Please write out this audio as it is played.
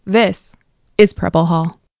This is Preble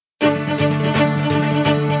Hall.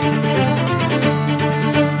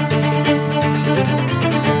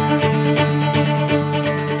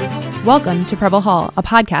 Welcome to Preble Hall, a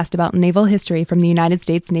podcast about naval history from the United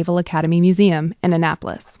States Naval Academy Museum in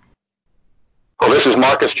Annapolis. Well, this is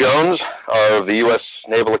Marcus Jones of the U.S.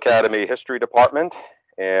 Naval Academy History Department,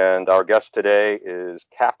 and our guest today is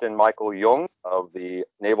Captain Michael Jung of the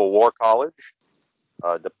Naval War College,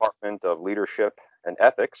 Department of Leadership and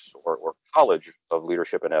Ethics, or College of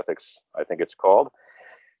Leadership and Ethics, I think it's called.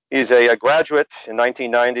 He's a graduate in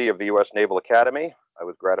 1990 of the U.S. Naval Academy. I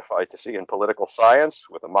was gratified to see in political science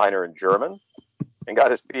with a minor in German, and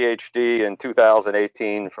got his PhD in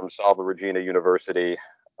 2018 from Salve Regina University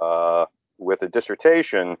with a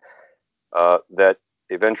dissertation that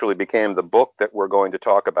eventually became the book that we're going to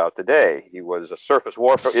talk about today. He was a surface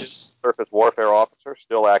warfare officer,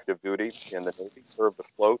 still active duty in the Navy, served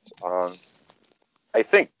afloat on, I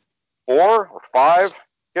think, 4 or 5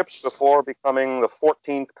 ships before becoming the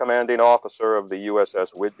 14th commanding officer of the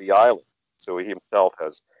USS Whidbey Island. So he himself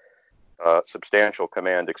has substantial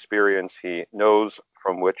command experience. He knows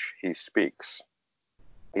from which he speaks.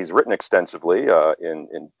 He's written extensively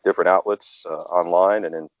in different outlets online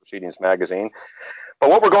and in Proceedings Magazine. But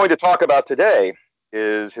what we're going to talk about today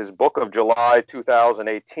is his book of July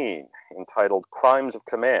 2018, entitled Crimes of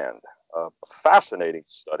Command, a fascinating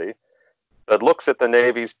study that looks at the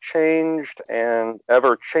Navy's changed and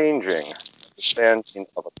ever-changing understanding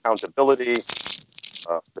of accountability,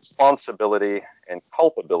 responsibility, and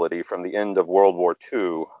culpability from the end of World War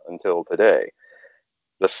II until today.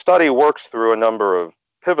 The study works through a number of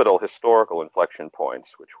pivotal historical inflection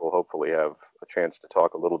points, which we'll hopefully have a chance to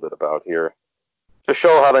talk a little bit about here, to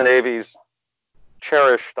show how the Navy's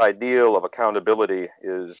cherished ideal of accountability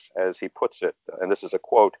is, as he puts it, and this is a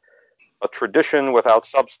quote, a tradition without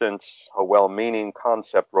substance, a well-meaning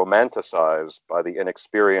concept romanticized by the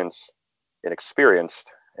inexperienced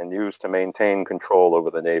and used to maintain control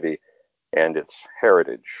over the Navy and its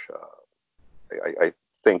heritage. I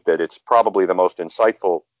think that it's probably the most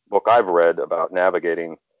insightful book I've read about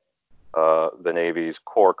navigating the Navy's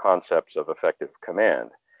core concepts of effective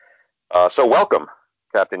command. So welcome,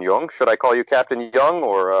 Captain Jung. Should I call you Captain Jung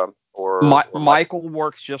or Michael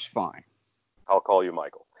works just fine. I'll call you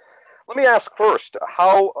Michael. Let me ask first,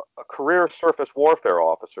 how a career surface warfare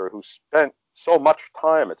officer who spent so much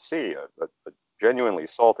time at sea, a genuinely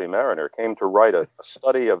salty mariner, came to write a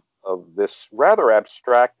study of this rather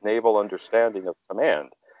abstract naval understanding of command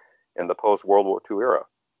in the post-World War II era?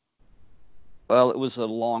 Well, it was a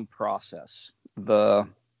long process. I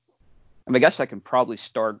guess I can probably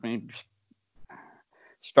start at the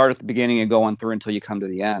beginning and go on through until you come to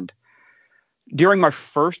the end. During my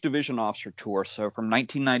first division officer tour, so from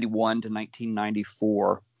 1991 to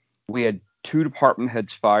 1994, we had 2 department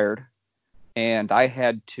heads fired, and I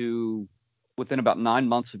had to, within about 9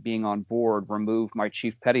 months of being on board, remove my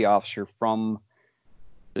chief petty officer from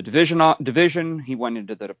the division. He went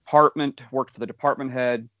into the department, worked for the department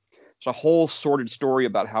head. It's a whole sordid story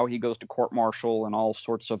about how he goes to court-martial and all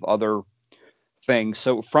sorts of other things.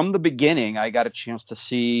 So from the beginning, I got a chance to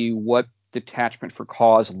see what detachment for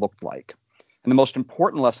cause looked like. And the most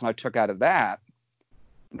important lesson I took out of that,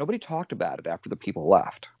 nobody talked about it after the people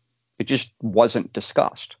left. It just wasn't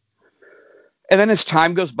discussed. And then as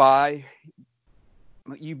time goes by,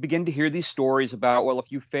 you begin to hear these stories about, well,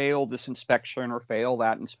 if you fail this inspection or fail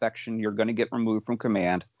that inspection, you're going to get removed from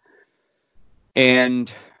command.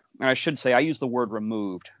 And I should say, I use the word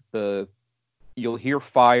removed. You'll hear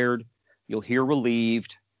fired, you'll hear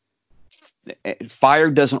relieved.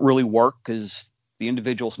 Fired doesn't really work because the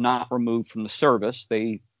individual's not removed from the service.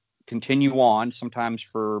 They continue on, sometimes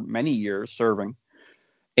for many years, serving.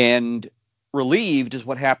 And relieved is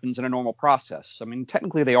what happens in a normal process. I mean,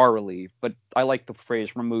 technically they are relieved, but I like the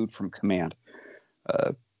phrase removed from command.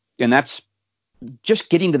 And that's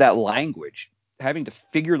just getting to that language. Having to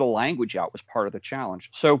figure the language out was part of the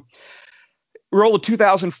challenge. So, roll of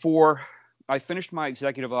 2004, I finished my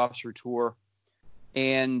executive officer tour,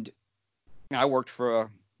 and I worked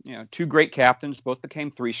for 2 great captains. Both became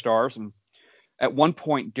 3 stars, and at one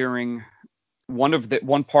point during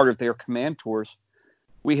one part of their command tours,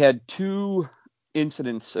 we had 2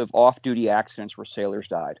 incidents of off-duty accidents where sailors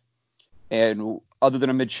died. And other than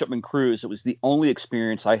a midshipman cruise, it was the only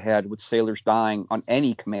experience I had with sailors dying on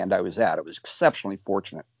any command I was at. It was exceptionally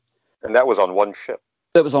fortunate. And that was on one ship?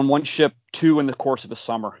 That was on one ship, 2 in the course of a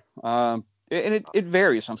summer. And it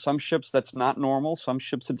varies. On some ships, that's not normal. Some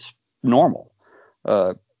ships, it's normal.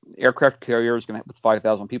 Aircraft carrier is going to, with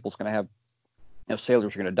 5,000 people, is going to have,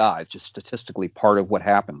 sailors are going to die. It's just statistically part of what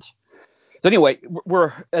happens. So anyway,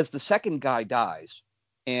 as the second guy dies,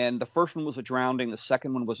 And the first one was a drowning. The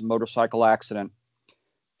second one was a motorcycle accident.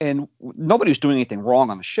 And nobody was doing anything wrong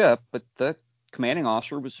on the ship, but the commanding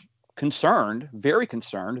officer was concerned, very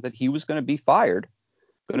concerned, that he was going to be fired,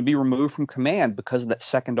 going to be removed from command because of that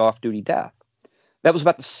second off-duty death. That was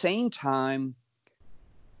about the same time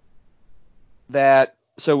that,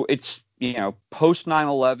 so it's, post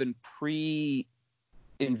 9/11,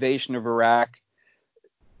 pre-invasion of Iraq,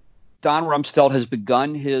 Don Rumsfeld has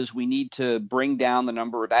begun we need to bring down the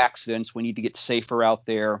number of accidents. We need to get safer out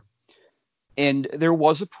there. And there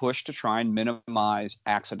was a push to try and minimize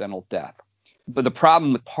accidental death. But the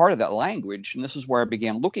problem with part of that language, and this is where I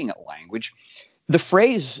began looking at language, the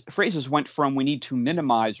phrases went from we need to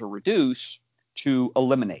minimize or reduce to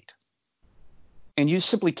eliminate. And you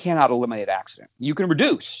simply cannot eliminate accident. You can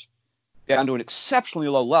reduce down to an exceptionally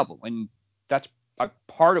low level. And that's a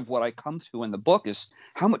part of what I come to in the book is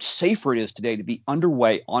how much safer it is today to be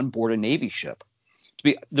underway on board a Navy ship.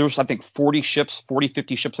 There's, I think, 50 ships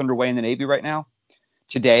underway in the Navy right now.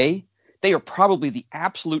 Today, they are probably the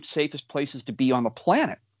absolute safest places to be on the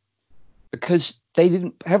planet because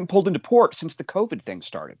they haven't pulled into port since the COVID thing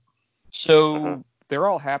started. So they're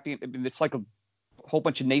all happy. I mean, it's like a whole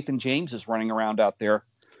bunch of Nathan Jameses running around out there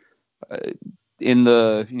in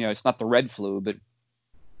the, it's not the red flu, but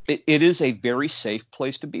it is a very safe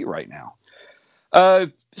place to be right now.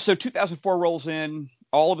 So 2004 rolls in.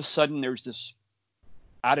 All of a sudden, there's this,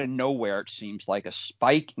 out of nowhere, it seems like a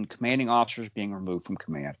spike in commanding officers being removed from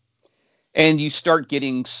command. And you start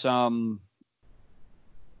getting some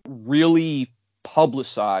really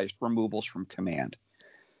publicized removals from command.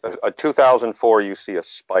 2004, you see a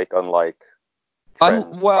spike unlike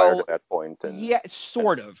trends prior to that point. Yeah,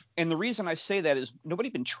 sort of. And the reason I say that is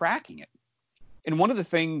nobody's been tracking it. And one of the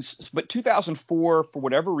things, but 2004, for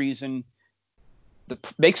whatever reason,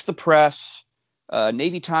 makes the press.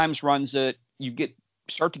 Navy Times runs it. You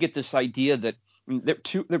start to get this idea that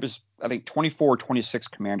there was, I think, 24 or 26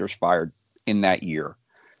 commanders fired in that year.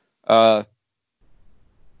 The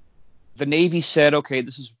Navy said, okay,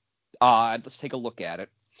 this is odd. Let's take a look at it.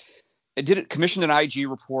 It commissioned an IG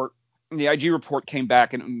report. And the IG report came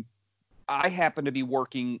back, and I happened to be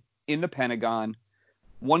working in the Pentagon,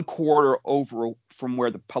 one quarter over from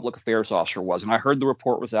where the public affairs officer was. And I heard the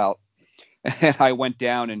report was out, and I went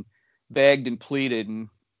down and begged and pleaded. And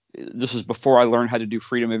this is before I learned how to do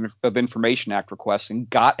Freedom of Information Act requests, and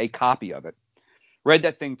got a copy of it. Read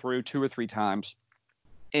that thing through 2 or 3 times.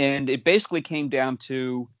 And it basically came down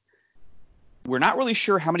to, we're not really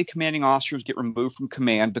sure how many commanding officers get removed from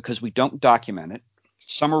command because we don't document it.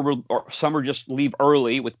 Some are just leave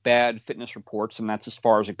early with bad fitness reports, and that's as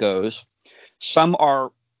far as it goes. Some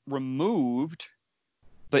are removed,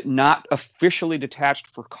 but not officially detached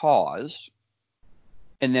for cause.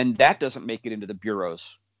 And then that doesn't make it into the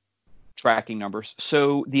Bureau's tracking numbers.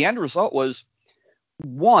 So the end result was,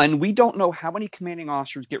 1, we don't know how many commanding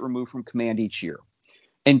officers get removed from command each year.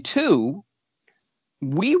 And 2,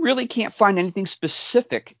 we really can't find anything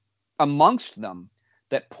specific amongst them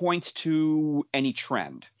that points to any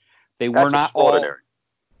trend. They were not extraordinary.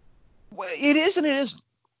 Well, it is and it isn't.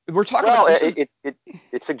 We're talking about. Well,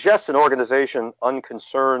 it suggests an organization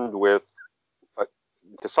unconcerned with,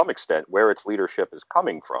 to some extent, where its leadership is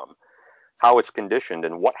coming from, how it's conditioned,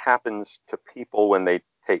 and what happens to people when they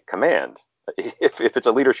take command. If it's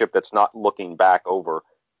a leadership that's not looking back over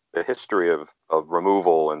the history of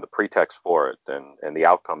removal and the pretext for it and the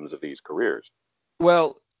outcomes of these careers.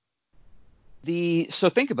 Well, so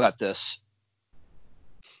think about this.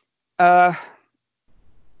 I'll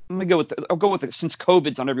go with it since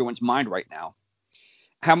COVID's on everyone's mind right now.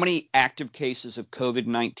 How many active cases of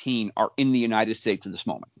COVID-19 are in the United States at this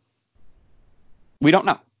moment? We don't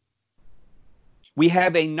know. We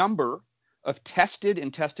have a number of tested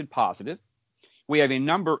and tested positive. We have a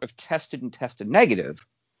number of tested and tested negative.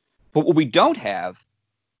 But what we don't have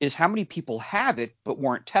is how many people have it but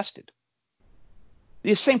weren't tested.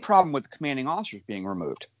 The same problem with commanding officers being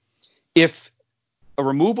removed. If a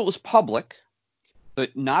removal is public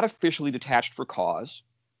but not officially detached for cause,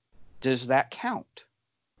 does that count?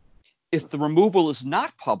 If the removal is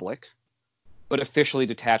not public but officially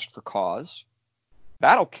detached for cause,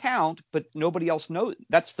 that'll count, but nobody else knows.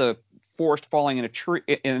 That's the forest falling in a tree,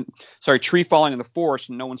 tree falling in the forest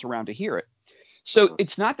and no one's around to hear it. So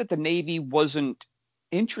it's not that the Navy wasn't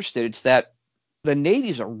interested. It's that the Navy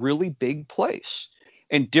is a really big place,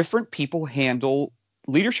 and different people handle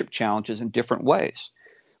leadership challenges in different ways.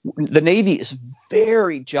 The Navy is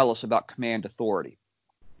very jealous about command authority,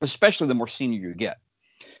 especially the more senior you get.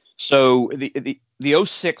 So the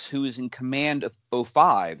 06 who is in command of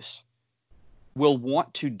 05s will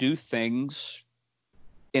want to do things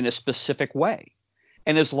in a specific way.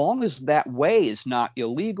 And as long as that way is not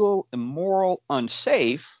illegal, immoral,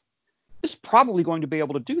 unsafe, it's probably going to be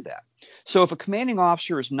able to do that. So if a commanding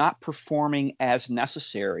officer is not performing as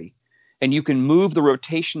necessary, and you can move the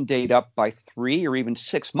rotation date up by 3 or even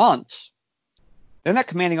 6 months, then that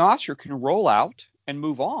commanding officer can roll out and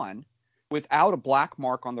move on without a black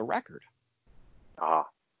mark on the record.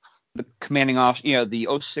 The commanding officer, the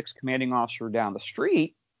 06 commanding officer down the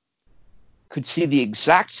street could see the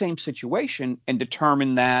exact same situation and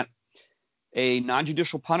determine that a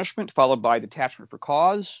non-judicial punishment followed by detachment for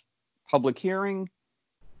cause, public hearing,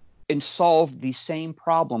 and solve the same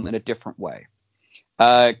problem in a different way.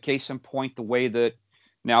 Case in point, the way that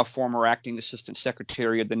now former acting assistant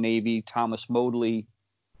secretary of the Navy, Thomas Modly,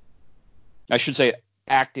 I should say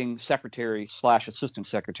acting secretary / assistant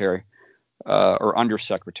secretary, or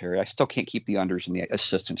undersecretary. I still can't keep the unders and the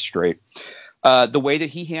assistants straight. The way that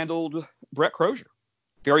he handled Brett Crozier.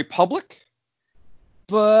 Very public,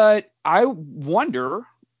 but I wonder,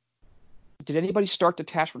 did anybody start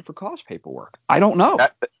detachment for cause paperwork? I don't know.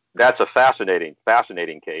 That's a fascinating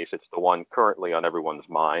case. It's the one currently on everyone's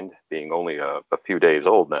mind, being only a few days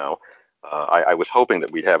old now. I was hoping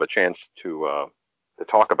that we'd have a chance to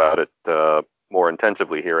talk about it more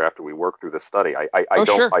intensively here after we work through the study.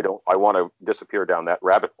 I want to disappear down that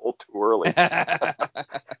rabbit hole too early.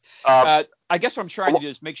 I guess what I'm trying to do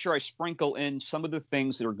is make sure I sprinkle in some of the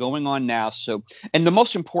things that are going on now. So, and the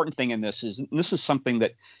most important thing in this is something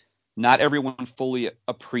that not everyone fully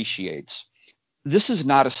appreciates. This is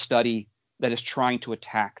not a study that is trying to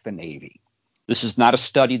attack the Navy. This is not a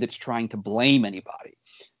study that's trying to blame anybody.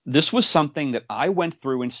 This was something that I went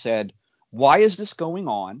through and said, why is this going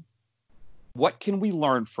on? What can we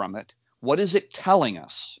learn from it? What is it telling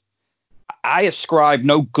us? I ascribe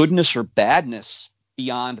no goodness or badness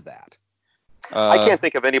beyond that. I can't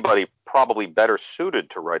think of anybody probably better suited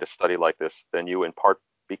to write a study like this than you, in part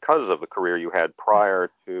because of the career you had prior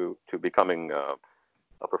to becoming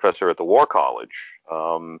a professor at the War College.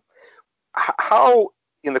 How,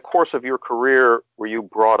 in the course of your career, were you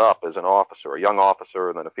brought up as an officer, a young officer,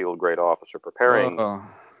 and then a field grade officer preparing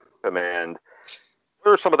command?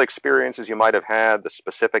 What are some of the experiences you might have had, the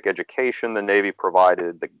specific education the Navy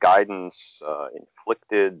provided, the guidance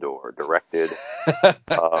inflicted or directed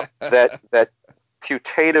that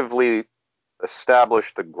putatively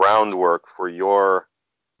established the groundwork for your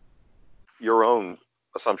own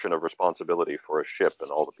assumption of responsibility for a ship and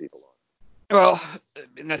all the people on it?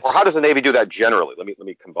 Well, or how does the Navy do that generally? Let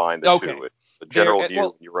me combine the two. The general view,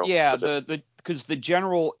 and your own. Yeah, because the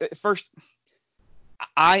general first,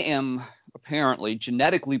 I am apparently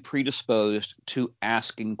genetically predisposed to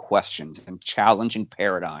asking questions and challenging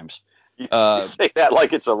paradigms. You say that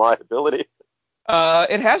like it's a liability.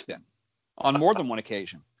 It has been on more than one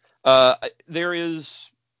occasion. There is,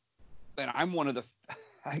 and I'm one of the.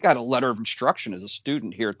 I got a letter of instruction as a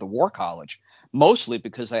student here at the War College, mostly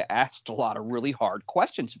because I asked a lot of really hard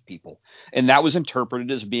questions of people, and that was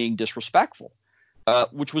interpreted as being disrespectful,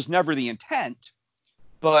 which was never the intent.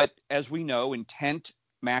 But as we know, intent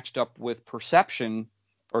matched up with perception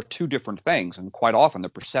are two different things, and quite often the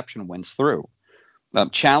perception wins through.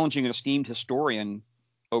 Challenging an esteemed historian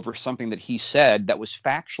over something that he said that was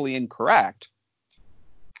factually incorrect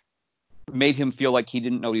made him feel like he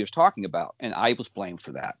didn't know what he was talking about, and I was blamed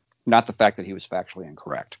for that, not the fact that he was factually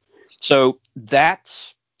incorrect. So that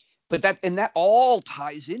all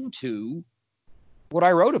ties into what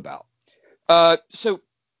I wrote about. So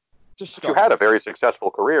you had a very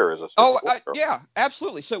successful career as a yeah,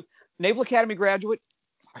 absolutely. So Naval Academy graduate.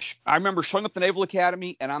 I remember showing up at the Naval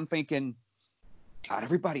Academy, and I'm thinking, God,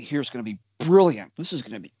 everybody here is going to be brilliant. This is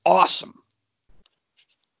going to be awesome.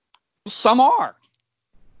 Some are.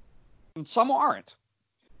 And some aren't.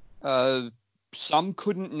 Some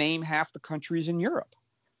couldn't name half the countries in Europe.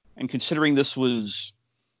 And considering this was,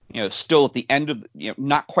 still at the end of,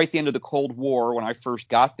 not quite the end of the Cold War when I first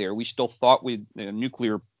got there, we still thought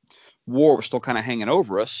nuclear war was still kind of hanging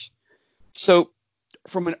over us. So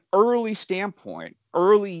from an early standpoint,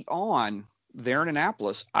 early on there in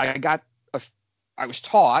Annapolis, I was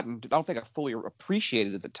taught, and I don't think I fully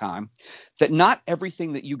appreciated at the time, that not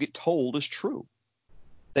everything that you get told is true.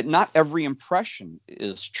 That not every impression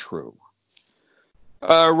is true.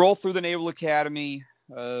 Roll through the Naval Academy,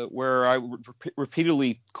 where I would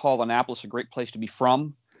repeatedly call Annapolis a great place to be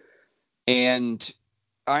from. And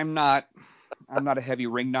I'm not a heavy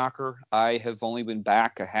ring knocker. I have only been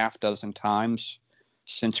back a half dozen times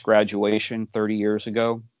since graduation 30 years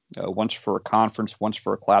ago. Once for a conference, once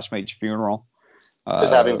for a classmate's funeral.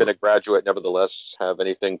 Does having been a graduate nevertheless have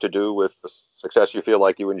anything to do with the success you feel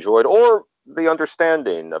like you enjoyed, or the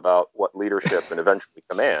understanding about what leadership and eventually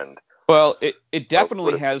command Well, it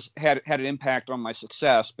definitely has had an impact on my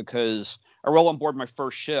success, because I roll on board my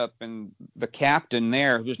first ship, and the captain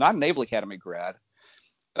there, who's not a Naval Academy grad,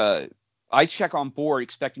 I check on board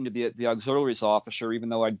expecting to be the auxiliaries officer, even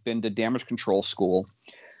though I'd been to damage control school.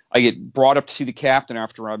 I get brought up to see the captain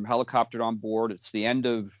after I'm helicoptered on board. It's the end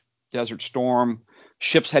of Desert Storm.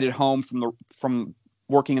 Ship's headed home from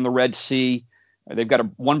working in the Red Sea. They've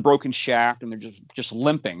got one broken shaft, and they're just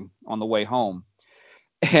limping on the way home.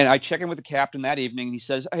 And I check in with the captain that evening, and he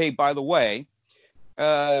says, "Hey, by the way,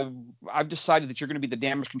 I've decided that you're going to be the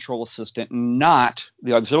damage control assistant, not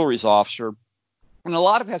the auxiliaries officer." And a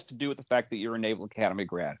lot of it has to do with the fact that you're a Naval Academy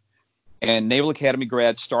grad. And Naval Academy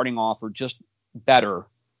grads starting off are just better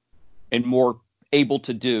and more able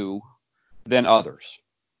to do than others.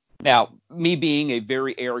 Now, me being a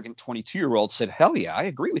very arrogant 22-year-old said, "Hell yeah, I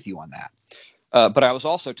agree with you on that." But I was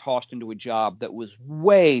also tossed into a job that was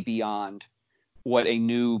way beyond what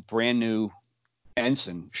a brand new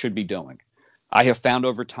ensign should be doing. I have found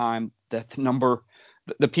over time that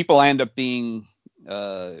the people I end up being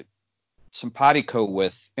simpatico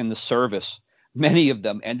with in the service, many of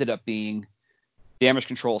them ended up being damage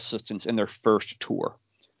control assistants in their first tour.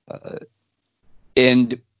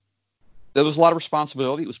 And there was a lot of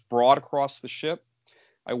responsibility. It was broad across the ship.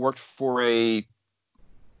 I worked for an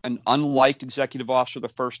unliked executive officer the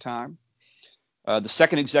first time. The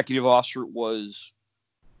second executive officer was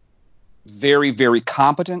very, very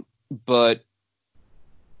competent, but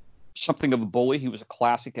something of a bully. He was a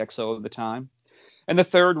classic XO of the time. And the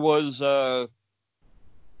third was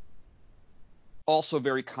also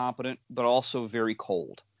very competent, but also very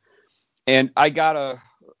cold. And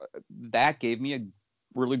that gave me a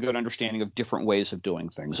really good understanding of different ways of doing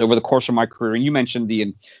things over the course of my career. And you mentioned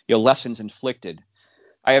the lessons inflicted.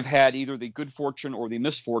 I have had either the good fortune or the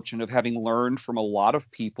misfortune of having learned from a lot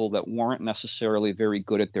of people that weren't necessarily very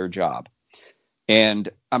good at their job. And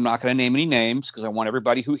I'm not going to name any names, because I want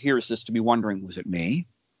everybody who hears this to be wondering, was it me?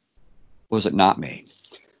 Was it not me?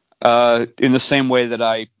 In the same way that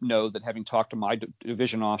I know that, having talked to my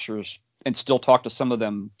division officers and still talk to some of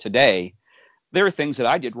them today, there are things that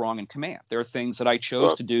I did wrong in command. There are things that I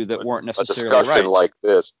chose to do that weren't necessarily right. A discussion like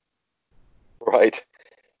this. Right.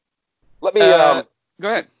 Let me go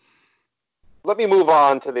ahead. Let me move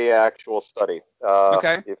on to the actual study,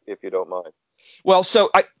 okay, if you don't mind. Well,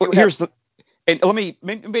 and let me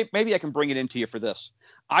maybe I can bring it into you for this.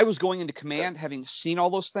 I was going into command having seen all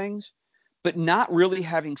those things, but not really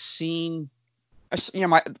having seen.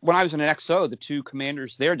 When I was in an XO, the two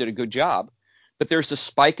commanders there did a good job, but there's this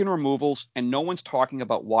spike in removals, and no one's talking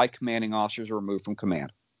about why commanding officers are removed from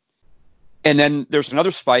command. And then there's another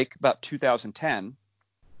spike about 2010,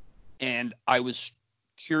 and I was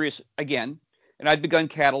curious again, and I'd begun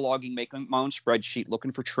cataloging, making my own spreadsheet,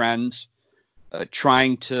 looking for trends,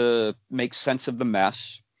 trying to make sense of the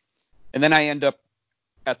mess. And then I end up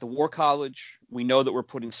at the War College. We know that we're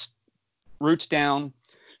putting roots down.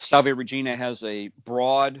 Salve Regina has a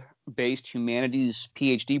broad-based humanities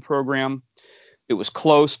PhD program. It was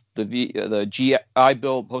close. The GI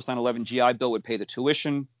Bill, post 9/11 GI Bill, would pay the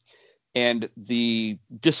tuition, and the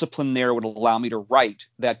discipline there would allow me to write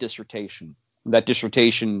that dissertation.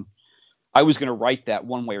 I was going to write that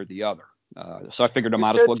one way or the other. So I figured I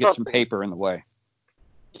might as well get some paper in the way.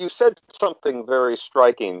 You said something very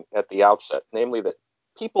striking at the outset, namely that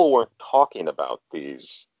people weren't talking about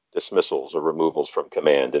these dismissals or removals from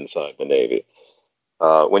command inside the Navy.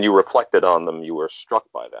 When you reflected on them, you were struck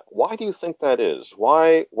by that. Why do you think that is?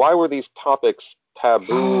 Why were these topics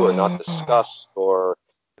taboo or not discussed, or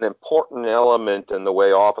an important element in the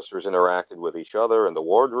way officers interacted with each other in the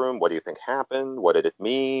wardroom? What do you think happened? What did it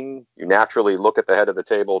mean? You naturally look at the head of the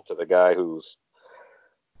table to the guy who's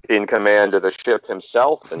in command of the ship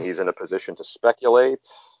himself, and he's in a position to speculate.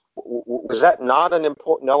 Was that not an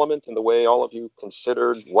important element in the way all of you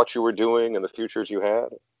considered what you were doing and the futures you had,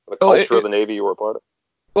 the culture of the Navy you were a part of?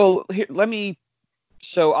 Well, here, let me.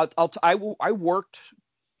 So I worked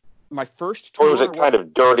my first tour. Or is it kind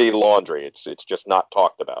of dirty laundry? It's just not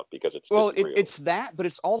talked about because it's disagreeable. It's that, but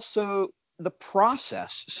it's also the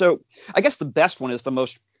process. So I guess the best one is the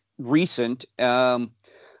most recent. I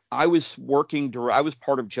was part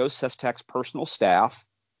of Joe Sestak's personal staff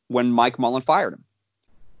when Mike Mullen fired him.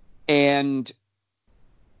 And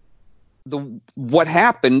what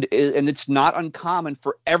happened is, and it's not uncommon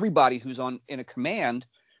for everybody who's in a command,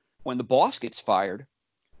 when the boss gets fired.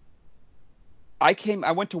 I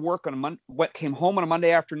went to work came home on a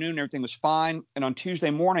Monday afternoon, everything was fine. And on Tuesday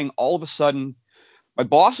morning, all of a sudden, my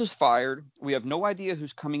boss is fired. We have no idea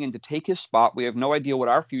who's coming in to take his spot. We have no idea what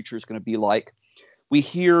our future is going to be like. We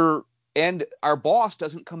hear, and our boss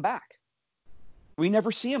doesn't come back. We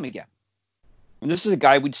never see him again. And this is a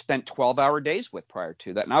guy we'd spent 12-hour days with prior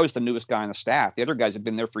to that, and I was the newest guy on the staff. The other guys had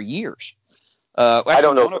been there for years. I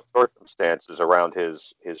don't know the circumstances around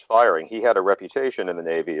his firing. He had a reputation in the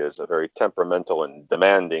Navy as a very temperamental and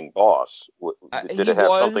demanding boss. Did it have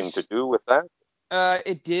something to do with that?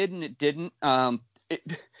 It did and it didn't. I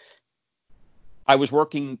was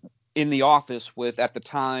working in the office with, at the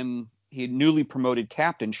time, he had newly promoted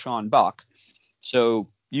Captain Sean Buck. So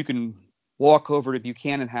you can walk over to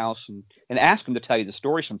Buchanan House and ask him to tell you the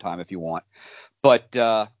story sometime if you want. But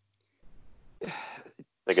I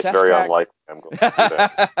think it's very unlikely I'm going to do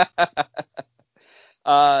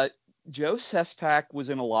that. Joe Sestak was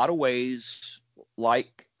in a lot of ways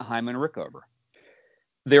like Hyman Rickover.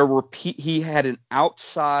 He had an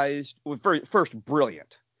outsized, first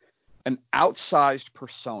brilliant, an outsized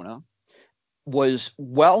persona, was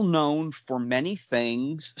well known for many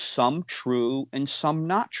things, some true and some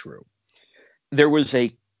not true. There was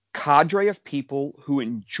a cadre of people who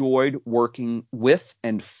enjoyed working with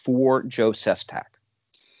and for Joe Sestak.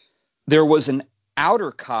 There was an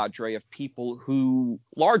outer cadre of people who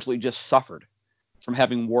largely just suffered from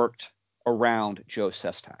having worked around Joe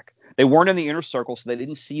Sestak. They weren't in the inner circle, so they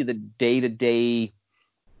didn't see the day-to-day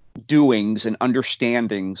doings and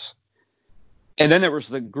understandings. And then there was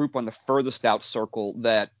the group on the furthest out circle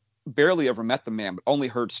that barely ever met the man, but only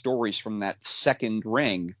heard stories from that second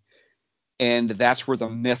ring. And that's where the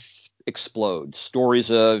myth explodes. Stories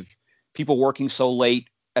of people working so late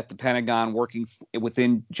at the Pentagon, working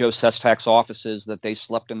within Joe Sestak's offices, that they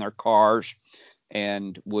slept in their cars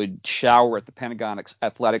and would shower at the Pentagon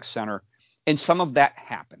Athletic Center. And some of that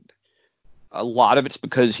happened. A lot of it's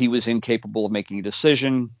because he was incapable of making a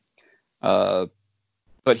decision, but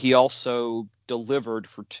he also delivered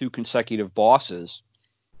for 2 consecutive bosses,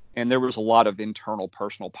 and there was a lot of internal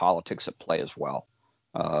personal politics at play as well,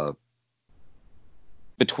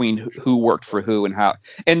 between who worked for who and how.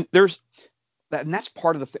 And there's that, and that's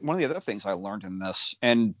part of one of the other things I learned in this.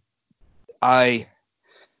 And I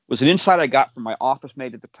was an insight I got from my office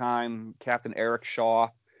mate at the time, Captain Eric Shaw,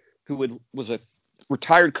 who was a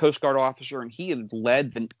retired Coast Guard officer, and he had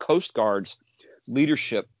led the Coast Guard's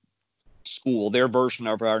leadership school, their version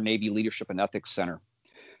of our Navy Leadership and Ethics Center.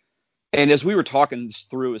 And as we were talking this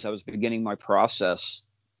through, as I was beginning my process,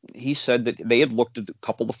 he said that they had looked at a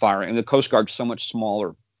couple of the firing, and the Coast Guard's so much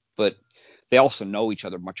smaller, but they also know each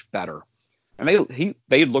other much better. And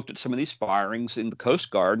they had looked at some of these firings in the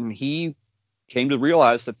Coast Guard, and he came to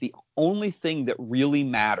realize that the only thing that really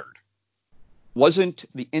mattered wasn't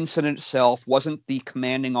the incident itself, wasn't the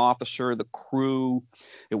commanding officer, the crew.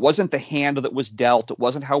 It wasn't the hand that was dealt. It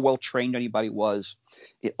wasn't how well trained anybody was.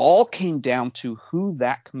 It all came down to who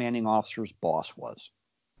that commanding officer's boss was.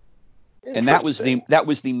 And that was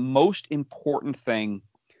the most important thing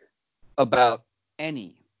about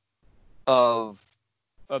any of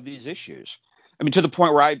these issues. I mean, to the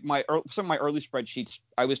point where some of my early spreadsheets,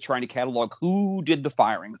 I was trying to catalog who did the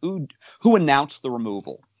firing, who announced the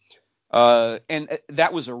removal. And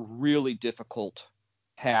that was a really difficult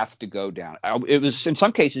path to go down. It was, in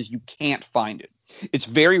some cases, you can't find it. It's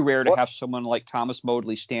very rare to have someone like Thomas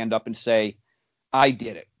Modly stand up and say, I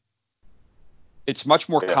did it. It's much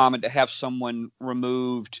more common to have someone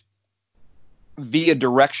removed via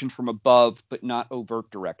direction from above, but not overt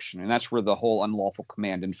direction. And that's where the whole unlawful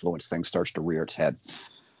command influence thing starts to rear its head.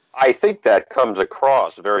 I think that comes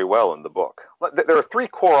across very well in the book. There are 3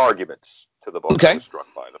 core arguments to the book. Okay. I was struck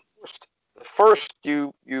by them. First,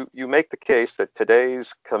 you make the case that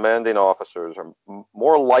today's commanding officers are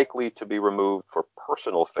more likely to be removed for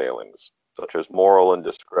personal failings, such as moral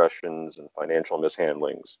indiscretions and financial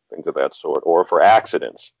mishandlings, things of that sort, or for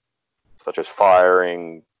accidents, such as fire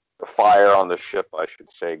on the ship, I should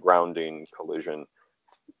say, grounding, collision,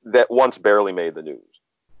 that once barely made the news.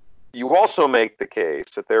 You also make the case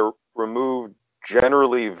that they're removed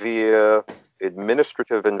generally via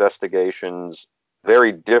administrative investigations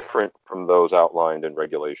very different from those outlined in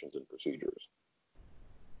regulations and procedures.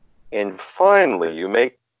 And finally, you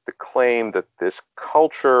make the claim that this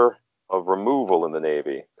culture of removal in the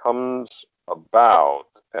Navy comes about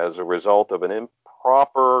as a result of an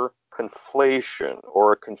improper conflation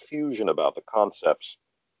or a confusion about the concepts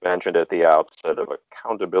mentioned at the outset of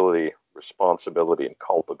accountability, responsibility, and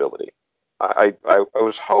culpability. I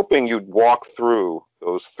was hoping you'd walk through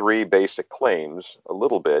those 3 basic claims a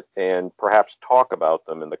little bit and perhaps talk about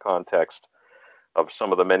them in the context of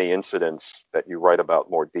some of the many incidents that you write about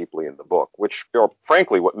more deeply in the book, which are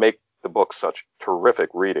frankly what make the book such terrific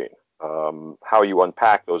reading, how you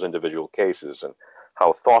unpack those individual cases and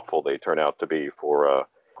how thoughtful they turn out to be for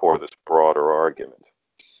this broader argument.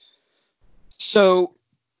 So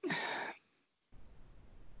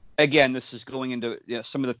again, this is going into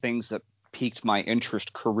some of the things that piqued my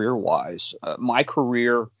interest career-wise. My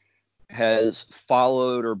career has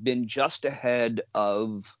followed or been just ahead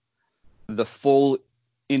of the full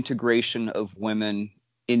integration of women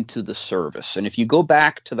into the service. And if you go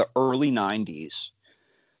back to the early 90s,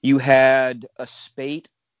 you had a spate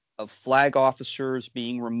of flag officers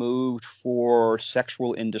being removed for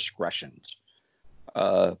sexual indiscretions,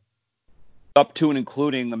 up to and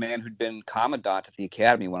including the man who'd been commandant at the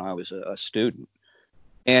academy when I was a student.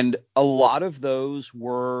 And a lot of those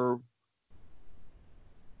were,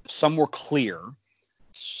 some were clear,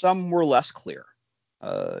 some were less clear.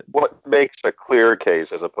 What makes a clear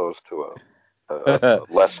case as opposed to a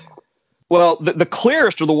less clear? Well, the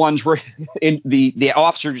clearest are the ones where the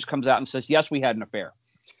officer just comes out and says, yes, we had an affair.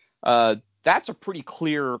 That's a pretty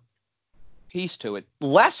clear piece to it.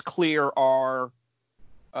 Less clear are,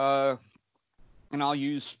 and I'll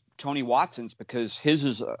use Tony Watson's because his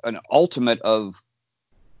is an ultimate of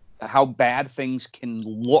how bad things can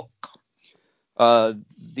look.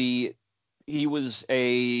 He was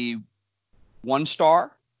a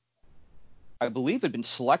 1-star. I believe had been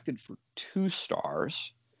selected for 2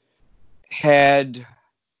 stars.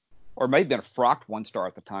 Or may have been a frocked 1-star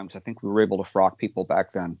at the time, because I think we were able to frock people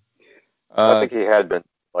back then. I think he had been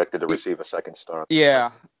selected to receive a 2nd star.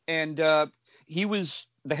 Yeah, and he was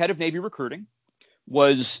the head of Navy recruiting,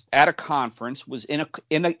 was at a conference, was in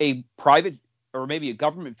a private or maybe a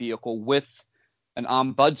government vehicle with an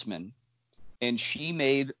ombudsman, and she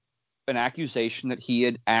made an accusation that he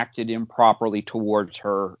had acted improperly towards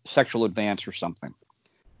her, sexual advance or something.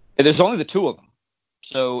 And there's only the 2 of them.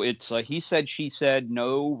 So it's he said, she said,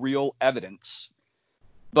 no real evidence.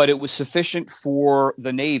 But it was sufficient for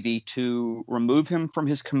the Navy to remove him from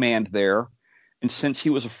his command there. And since he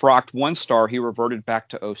was a frocked 1-star, he reverted back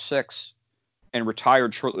to 06 and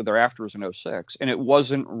retired shortly thereafter as an 06. And it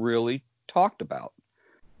wasn't really talked about.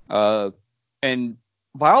 And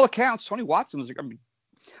by all accounts, Tony Watson was, I mean,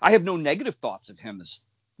 I have no negative thoughts of him as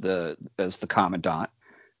the commandant.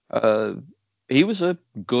 He was a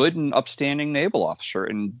good and upstanding naval officer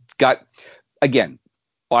and got, again,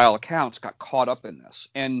 by all accounts, got caught up in this.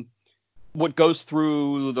 And what goes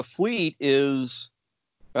through the fleet is,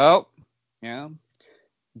 don't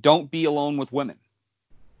be alone with women.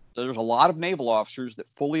 So there's a lot of naval officers that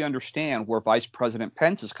fully understand where Vice President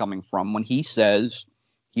Pence is coming from when he says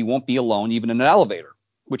he won't be alone even in an elevator,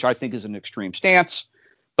 which I think is an extreme stance.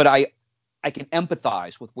 But I can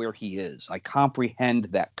empathize with where he is. I comprehend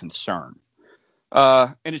that concern.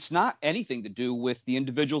 And it's not anything to do with the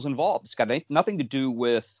individuals involved. It's got nothing to do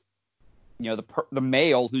with, the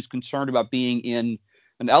male who's concerned about being in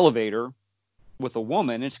an elevator with a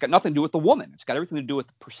woman. It's got nothing to do with the woman. It's got everything to do with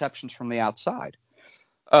the perceptions from the outside.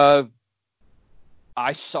 I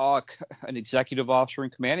saw an executive officer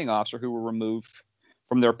and commanding officer who were removed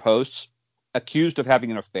from their posts, accused of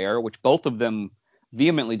having an affair, which both of them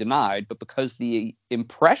vehemently denied, but because the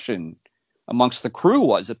impression amongst the crew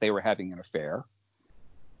was that they were having an affair,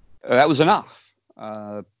 that was enough.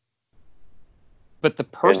 But the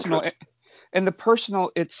personal,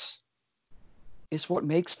 it's what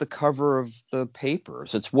makes the cover of the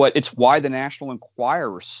papers. It's why the National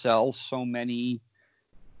Enquirer sells so many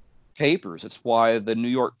papers. It's why the New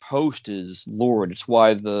York Post is lurid. It's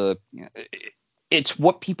why it's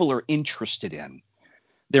what people are interested in.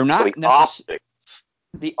 They're not necessarily.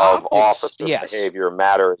 The optics of officer behavior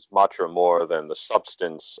matter as much or more than the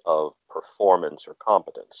substance of performance or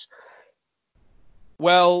competence.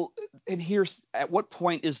 Well, and here's, at what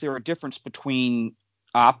point is there a difference between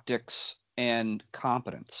optics and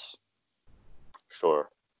competence? Sure.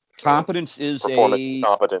 Competence is performance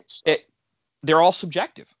competence. They're all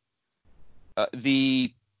subjective. There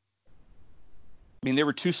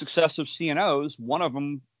were 2 successive CNOs. One of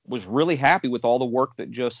them was really happy with all the work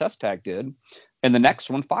that Joe Sestak did, and the next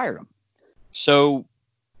one fired him. So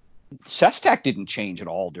Sestak didn't change at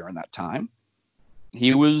all during that time.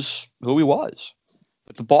 He was who he was,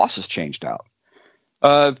 but the bosses changed out.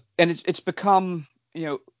 And it's become,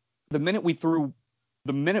 the minute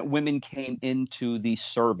women came into the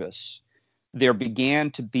service, there began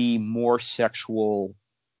to be more sexual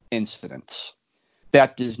incidents.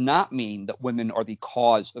 That does not mean that women are the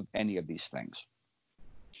cause of any of these things.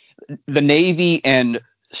 The Navy and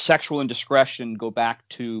sexual indiscretion go back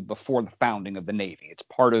to before the founding of the Navy. It's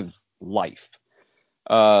part of life.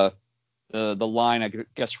 The line, I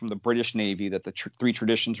guess, from the British Navy that the 3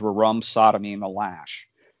 traditions were rum, sodomy, and the lash.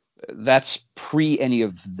 That's pre any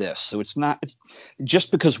of this. So it's not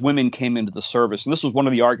just because women came into the service. And this was one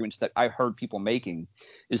of the arguments that I heard people making,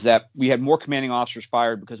 is that we had more commanding officers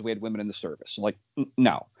fired because we had women in the service. Like,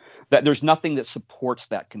 no. That there's nothing that supports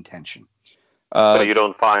that contention. So you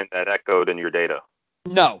don't find that echoed in your data?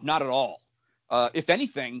 No, not at all. If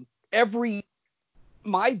anything,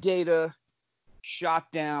 my data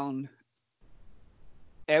shot down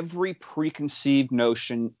every preconceived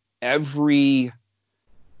notion, every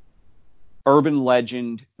urban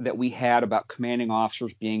legend that we had about commanding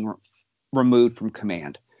officers being removed from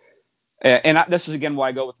command. And this is, again, why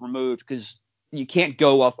I go with removed, because you can't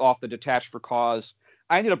go off the detached for cause.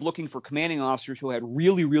 I ended up looking for commanding officers who had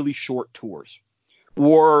really, really short tours,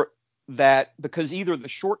 or that because either the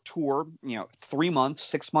short tour, 3 months,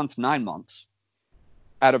 6 months, 9 months,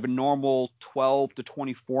 out of a normal 12 to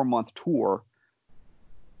 24 month tour,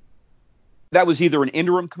 that was either an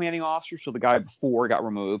interim commanding officer, so the guy before got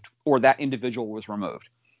removed, or that individual was removed.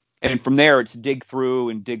 And from there, it's dig through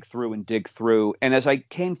and dig through and dig through. And as I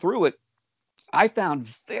came through it, I found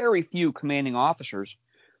very few commanding officers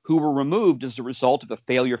who were removed as a result of a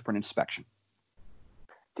failure for an inspection.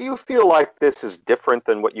 Do you feel like this is different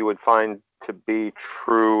than what you would find to be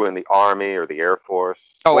true in the Army or the Air Force?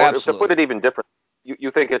 Oh, or absolutely. To put it even different,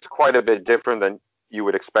 you think it's quite a bit different than you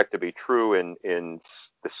would expect to be true in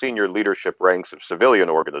the senior leadership ranks of civilian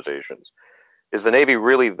organizations. Is the Navy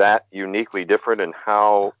really that uniquely different in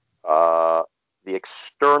how the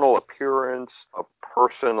external appearance of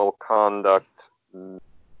personal conduct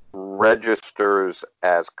registers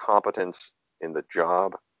as competence in the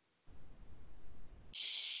job?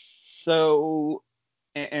 So,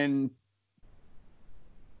 and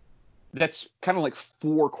that's kind of like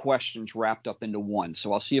 4 questions wrapped up into one.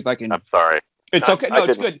 So I'll see if I can. I'm sorry. It's okay. No,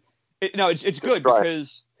 it's good. It's good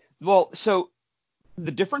because, so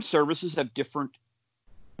the different services have different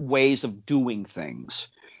ways of doing things.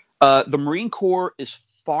 The Marine Corps is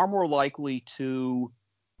far more likely to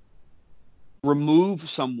remove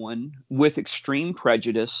someone with extreme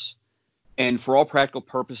prejudice and, for all practical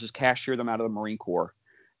purposes, cashier them out of the Marine Corps.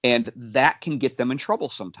 And that can get them in trouble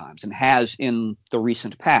sometimes, and has in the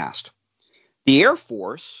recent past. The Air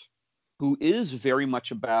Force, who is very much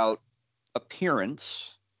about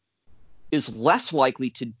appearance, is less likely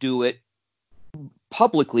to do it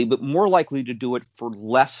publicly, but more likely to do it for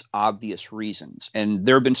less obvious reasons. And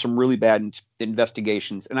there have been some really bad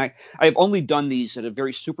investigations. And I have only done these at a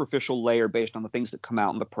very superficial layer based on the things that come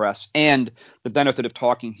out in the press, and the benefit of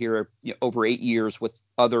talking here over 8 years with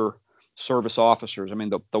other service officers. I mean,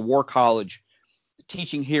 the War College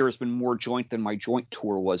teaching here has been more joint than my joint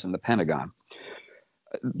tour was in the Pentagon.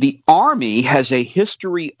 The Army has a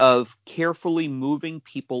history of carefully moving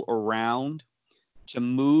people around to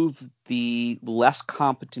move the less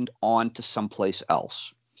competent on to someplace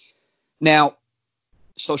else. Now,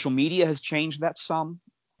 social media has changed that some.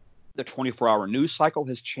 The 24-hour news cycle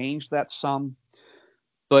has changed that some.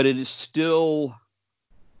 But it is still,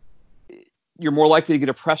 you're more likely to get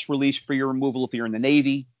a press release for your removal if you're in the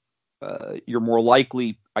Navy. You're more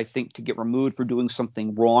likely, I think, to get removed for doing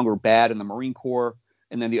something wrong or bad in the Marine Corps.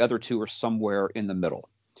 And then the other two are somewhere in the middle.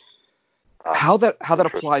 How that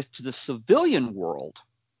applies to the civilian world,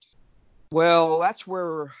 well, that's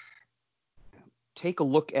where, take a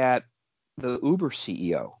look at the Uber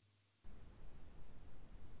CEO.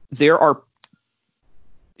 There are,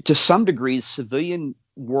 to some degree, the civilian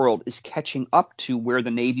world is catching up to where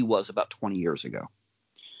the Navy was about 20 years ago,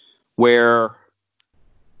 where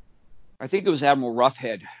I think it was Admiral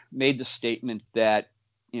Roughhead made the statement that,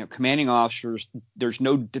 commanding officers, there's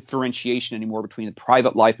no differentiation anymore between the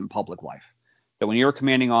private life and public life. That when you're a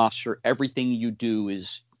commanding officer, everything you do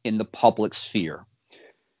is in the public sphere.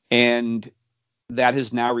 And that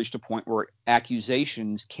has now reached a point where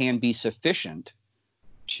accusations can be sufficient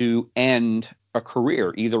to end a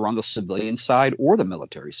career, either on the civilian side or the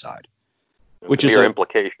military side. Which is the mere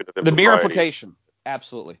implication of impropriety. The mere implication,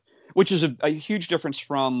 absolutely. Which is a huge difference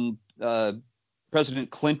from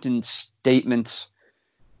President Clinton's statements.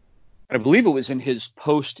 I believe it was in his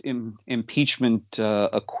post-impeachment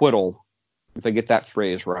acquittal, if I get that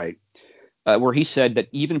phrase right, where he said that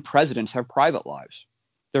even presidents have private lives.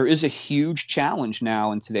 There is a huge challenge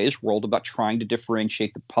now in today's world about trying to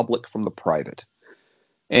differentiate the public from the private.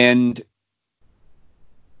 And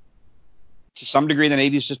to some degree, the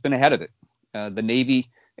Navy's just been ahead of it. The Navy,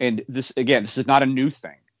 and this is not a new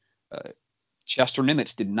thing. Chester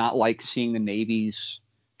Nimitz did not like seeing the Navy's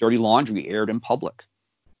dirty laundry aired in public.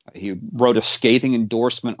 He wrote a scathing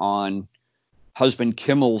endorsement on husband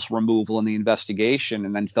Kimmel's removal in the investigation,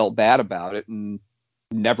 and then felt bad about it and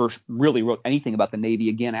never really wrote anything about the Navy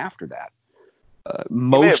again after that. He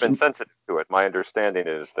may have been sensitive to it. My understanding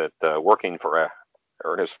is that working for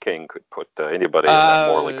Ernest King could put anybody in that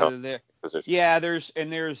morally competent position. Yeah,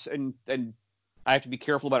 and I have to be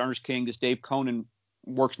careful about Ernest King, because Dave Conan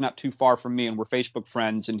works not too far from me, and we're Facebook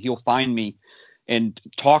friends, and he'll find me and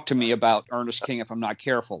talk to me about Ernest King if I'm not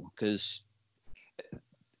careful. It's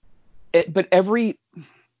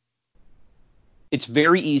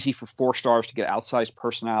very easy for four stars to get outsized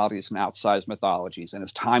personalities and outsized mythologies, and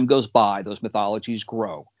as time goes by, those mythologies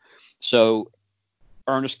grow. So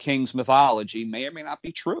Ernest King's mythology may or may not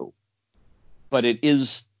be true, but it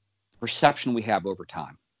is perception we have over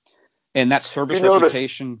time. And that service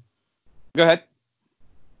reputation. Go ahead.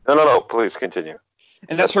 No. Please continue.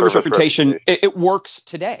 And that service reputation, it works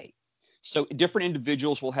today. So different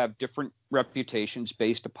individuals will have different reputations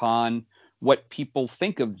based upon what people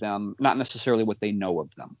think of them, not necessarily what they know of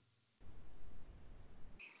them.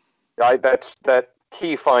 That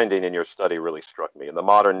key finding in your study really struck me. In the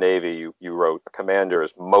modern Navy, you wrote, a commander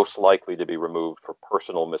is most likely to be removed for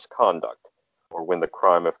personal misconduct, or when the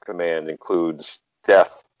crime of command includes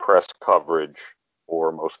death, press coverage,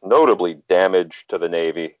 or most notably damage to the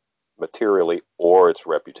Navy materially or its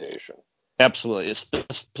reputation. Absolutely,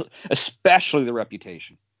 especially the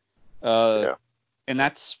reputation. And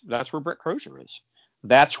that's where Brett Crozier is.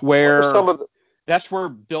 That's where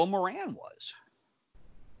Bill Moran was.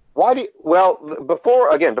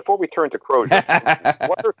 Before we turn to Crozier,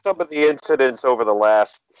 what are some of the incidents over the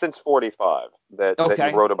last, since 45, that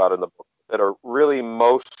you wrote about in the book that are really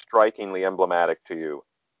most strikingly emblematic to you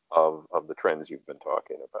of the trends you've been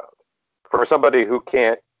talking about? For somebody who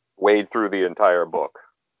can't wade through the entire book,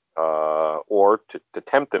 or to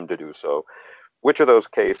tempt them to do so, which of those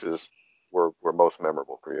cases were most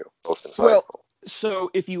memorable for you, most insightful? Well,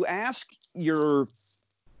 so if you ask your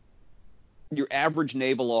average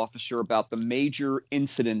naval officer about the major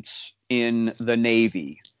incidents in the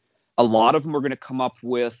Navy, a lot of them are going to come up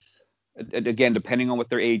with, again, depending on what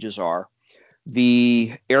their ages are,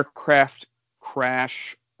 the aircraft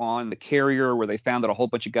crash on the Carrier where they found that a whole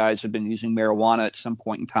bunch of guys had been using marijuana at some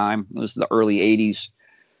point in time. It was the early 80s.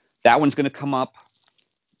 That one's going to come up.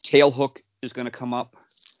 Tailhook is going to come up.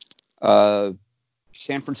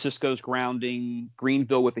 San Francisco's grounding,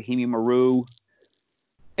 Greenville with the Hemi Maru.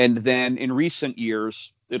 And then in recent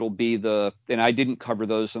years, it'll be and I didn't cover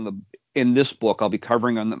those in this book. I'll be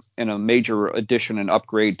covering them in a major addition and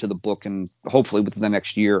upgrade to the book, and hopefully within the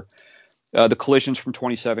next year, the collisions from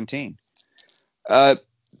 2017.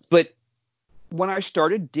 But when I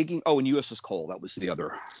started digging, and USS Cole, that was the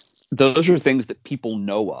other. Those are things that people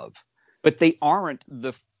know of, but they aren't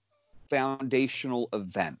the foundational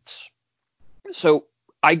events. So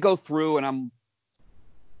I go through and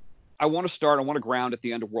I want to ground at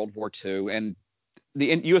the end of World War II, and the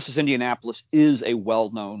USS Indianapolis is a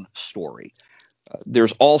well-known story.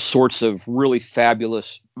 There's all sorts of really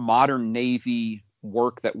fabulous modern Navy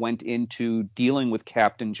work that went into dealing with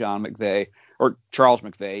Captain John McVeigh, or Charles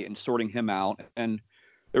McVeigh, and sorting him out. And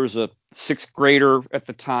there was a sixth grader at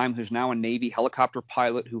the time who's now a Navy helicopter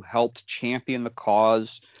pilot who helped champion the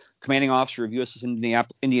cause. Commanding officer of USS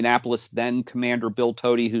Indianapolis, then Commander Bill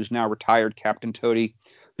Tody, who's now retired Captain Tody,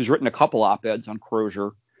 who's written a couple op-eds on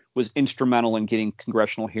Crozier, was instrumental in getting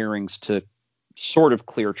congressional hearings to sort of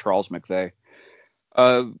clear Charles McVeigh.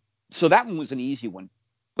 So that one was an easy one.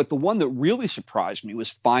 But the one that really surprised me was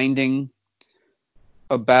finding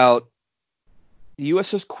about the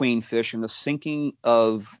USS Queenfish and the sinking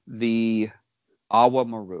of the Awa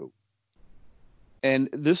Maru. And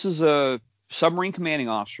this is a submarine commanding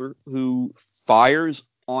officer who fires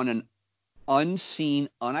on an unseen,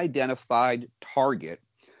 unidentified target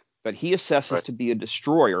that he assesses to be a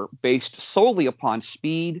destroyer based solely upon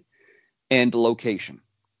speed and location.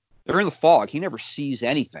 They're in the fog. He never sees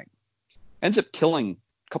anything. Ends up killing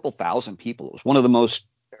a couple thousand people. It was one of the most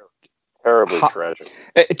horribly tragic.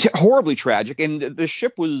 Horribly tragic. And the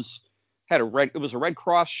ship it was a Red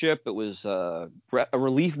Cross ship. It was a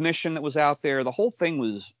relief mission that was out there. The whole thing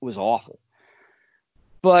was awful.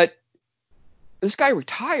 But this guy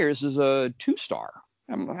retires as a 2-star.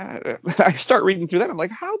 I start reading through that. I'm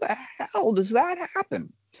like, how the hell does that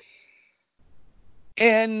happen?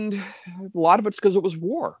 And a lot of it's because it was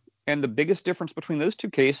war. And the biggest difference between those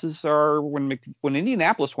two cases are when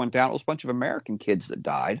Indianapolis went down, it was a bunch of American kids that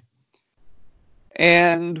died.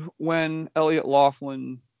 And when Elliot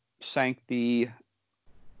Laughlin sank the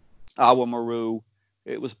Awa Maru,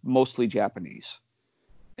 it was mostly Japanese.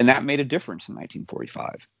 And that made a difference in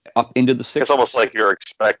 1945, up into the 60s. It's almost like you're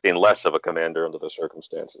expecting less of a commander under the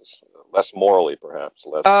circumstances. Less morally, perhaps.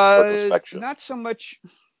 Less circumspection. Not so much.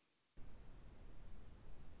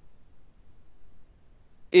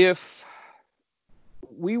 If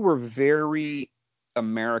we were very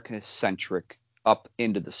America-centric up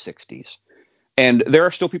into the 60s, and there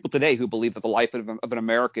are still people today who believe that the life of an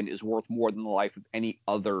American is worth more than the life of any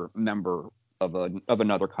other member of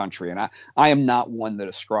another country. And I am not one that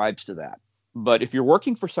ascribes to that. But if you're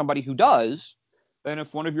working for somebody who does, then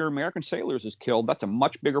if one of your American sailors is killed, that's a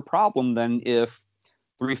much bigger problem than if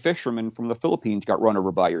 3 fishermen from the Philippines got run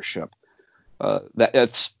over by your ship.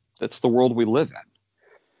 That's the world we live in.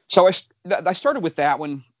 So I started with that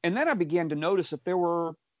one, and then I began to notice that there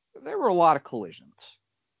were a lot of collisions,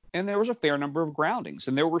 and there was a fair number of groundings,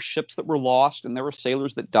 and there were ships that were lost, and there were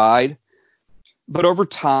sailors that died. But over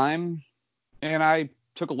time, and I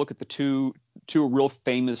took a look at the two real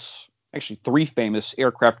famous, actually 3 famous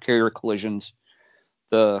aircraft carrier collisions,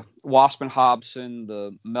 the Wasp and Hobson,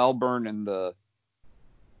 the Melbourne, and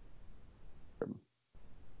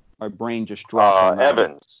my brain just dropped.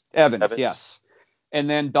 Evans, yes. And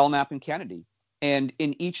then Belknap and Kennedy. And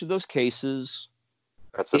in each of those cases,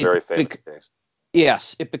 that's a very famous case.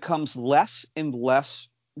 Yes, it becomes less and less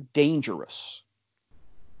dangerous.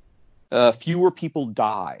 Fewer people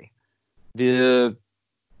die. And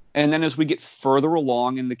then as we get further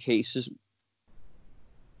along in the cases,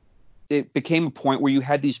 it became a point where you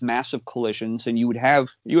had these massive collisions, and you would have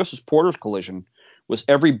USS Porter's collision was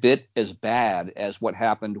every bit as bad as what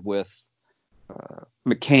happened with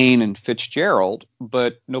McCain and Fitzgerald,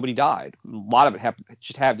 but nobody died. A lot of it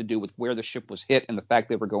just had to do with where the ship was hit and the fact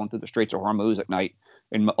they were going through the Straits of Hormuz at night,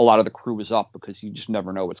 and a lot of the crew was up because you just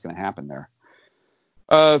never know what's going to happen there.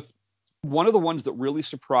 One of the ones that really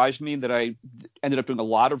surprised me that I ended up doing a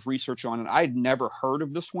lot of research on, and I had never heard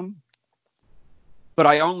of this one, but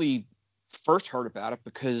I only first heard about it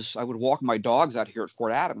because I would walk my dogs out here at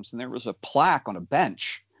Fort Adams, and there was a plaque on a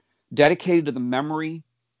bench dedicated to the memory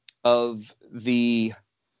of the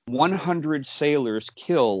 100 sailors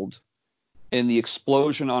killed in the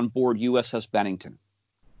explosion on board USS Bennington.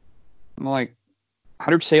 I'm like,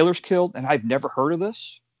 100 sailors killed, and I've never heard of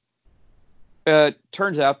this?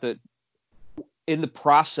 Turns out that in the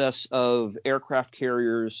process of aircraft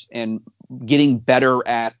carriers and getting better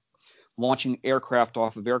at launching aircraft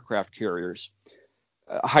off of aircraft carriers,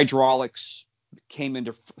 hydraulics came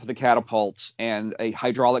into the catapults, and a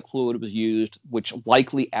hydraulic fluid was used, which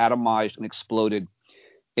likely atomized and exploded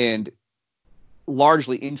and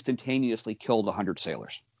largely instantaneously killed 100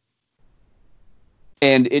 sailors.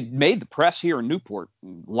 And it made the press here in Newport,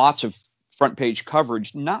 lots of front page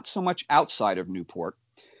coverage, not so much outside of Newport.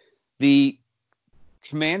 The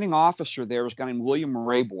commanding officer there was a guy named William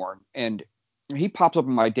Rayborn, and he pops up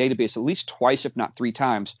in my database at least twice, if not 3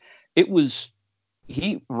 times.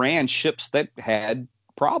 He ran ships that had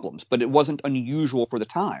problems, but it wasn't unusual for the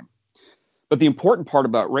time. But the important part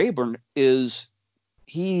about Rayburn is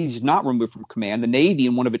he's not removed from command. The Navy,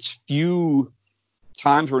 in one of its few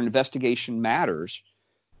times where an investigation matters,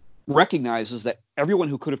 recognizes that everyone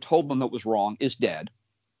who could have told them that was wrong is dead.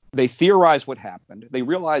 They theorize what happened. They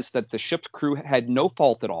realize that the ship's crew had no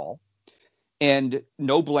fault at all, and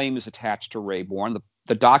no blame is attached to Rayborn.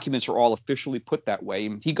 The documents are all officially put that way.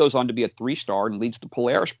 He goes on to be a 3-star and leads the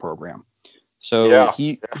Polaris program. So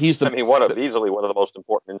he's easily one of the most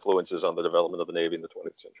important influences on the development of the Navy in the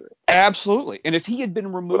 20th century. Absolutely. And if he had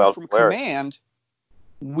been removed from command,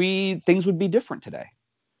 things would be different today.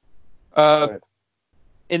 Right.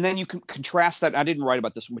 And then you can contrast that. I didn't write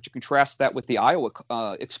about this one, but you contrast that with the Iowa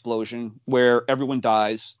explosion where everyone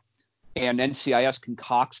dies, and NCIS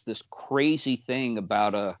concocts this crazy thing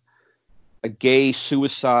about a gay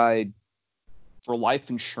suicide for life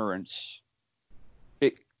insurance.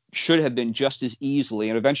 It should have been just as easily,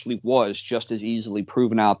 and eventually was just as easily,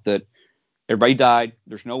 proven out that everybody died.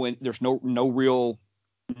 There's no real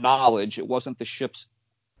knowledge. It wasn't the ship's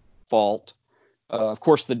fault. Of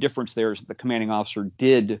course, the difference there is that the commanding officer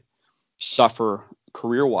did suffer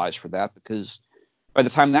career-wise for that, because by the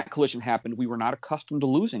time that collision happened, we were not accustomed to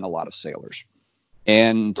losing a lot of sailors.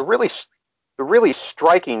 And the really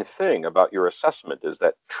striking thing about your assessment is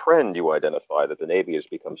that trend you identify, that the Navy has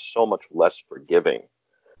become so much less forgiving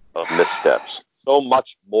of missteps, so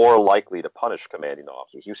much more likely to punish commanding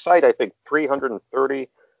officers. You cite, I think, 330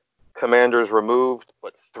 commanders removed,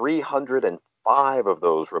 but 305 of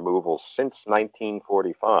those removals since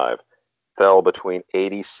 1945 fell between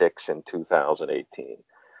 86 and 2018.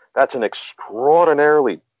 That's an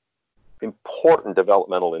extraordinarily important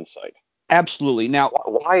developmental insight. Absolutely. Now,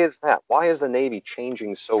 why is that? Why is the Navy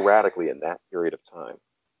changing so radically in that period of time?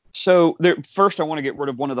 So first, I want to get rid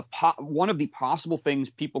of one of the possible things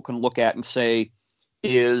people can look at and say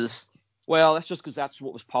is, well, that's just because that's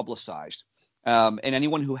what was publicized. And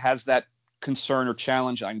anyone who has that concern or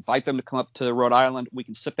challenge, I invite them to come up to Rhode Island. We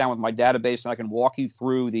can sit down with my database, and I can walk you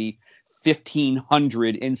through the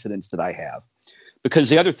 1,500 incidents that I have. Because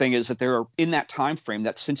the other thing is that there are, in that time frame,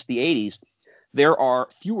 that since the 80s, there are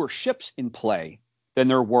fewer ships in play than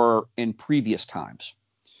there were in previous times.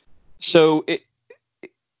 So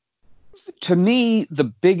to me, the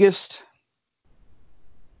biggest,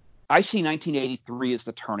 I see 1983 as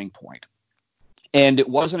the turning point. And it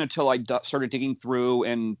wasn't until I started digging through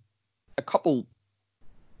and the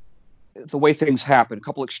way things happen, a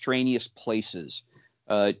couple extraneous places.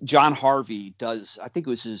 John Harvey does, I think it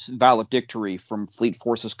was his valedictory from Fleet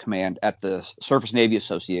Forces Command at the Surface Navy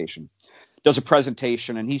Association, does a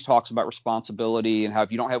presentation, and he talks about responsibility and how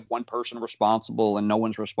if you don't have one person responsible and no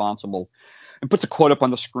one's responsible, and puts a quote up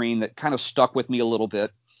on the screen that kind of stuck with me a little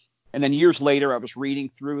bit. And then years later, I was reading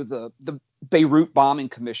through the Beirut Bombing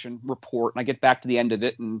Commission report, and I get back to the end of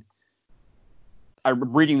it, and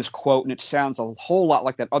I'm reading this quote, and it sounds a whole lot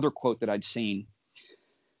like that other quote that I'd seen.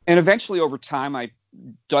 And eventually, over time, I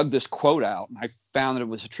dug this quote out, and I found that it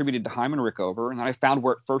was attributed to Hyman Rickover, and I found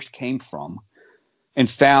where it first came from, and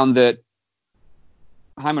found that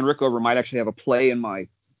Hyman Rickover might actually have a play in my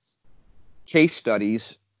case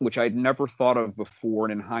studies, which I'd never thought of before,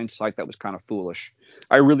 and in hindsight, that was kind of foolish.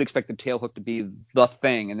 I really expected Tailhook to be the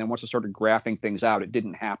thing, and then once I started graphing things out, it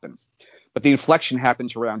didn't happen. But the inflection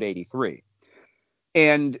happens around 83.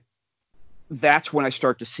 And that's when I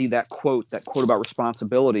start to see that quote about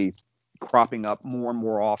responsibility cropping up more and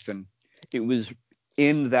more often. It was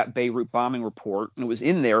in that Beirut bombing report, and it was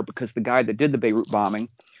in there because the guy that did the Beirut bombing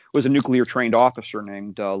was a nuclear-trained officer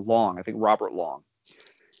named Long, I think Robert Long.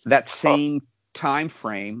 That same time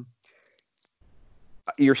frame,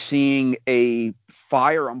 you're seeing a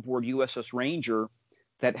fire on board USS Ranger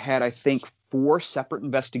that had, I think, 4 separate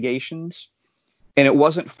investigations. And it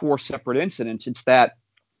wasn't 4 separate incidents. It's that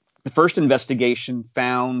the first investigation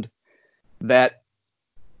found that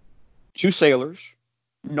 2 sailors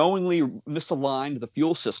knowingly misaligned the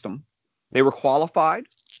fuel system. They were qualified.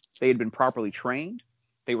 They had been properly trained.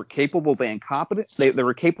 They were capable and competent. They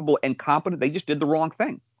were capable and competent. They just did the wrong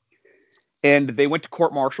thing. And they went to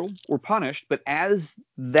court-martial, were punished. But as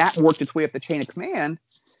that worked its way up the chain of command,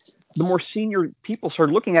 the more senior people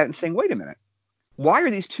started looking at it and saying, wait a minute, why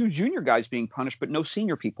are these 2 junior guys being punished, but no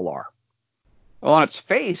senior people are? Well, on its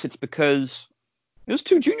face, it's because those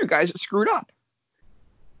 2 junior guys that screwed up.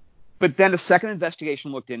 But then a second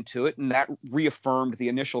investigation looked into it, and that reaffirmed the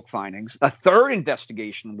initial findings. A third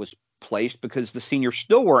investigation was placed because the seniors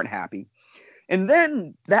still weren't happy. And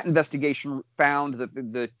then that investigation found that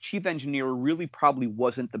the chief engineer really probably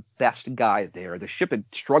wasn't the best guy there. The ship had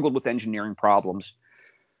struggled with engineering problems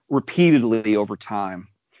repeatedly over time.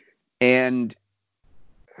 And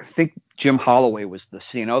I think Jim Holloway was the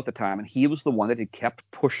CNO at the time, and he was the one that had kept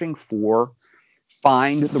pushing for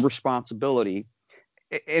find the responsibility.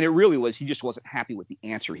 And it really was, he just wasn't happy with the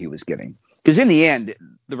answer he was getting. Because in the end,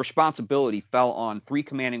 the responsibility fell on 3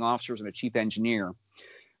 commanding officers and a chief engineer,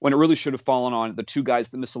 when it really should have fallen on the 2 guys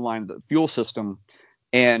that misaligned the fuel system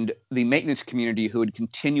and the maintenance community who had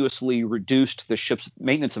continuously reduced the ship's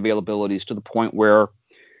maintenance availabilities to the point where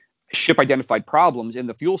ship-identified problems in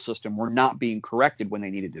the fuel system were not being corrected when they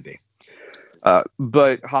needed to be.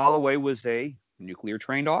 But Holloway was a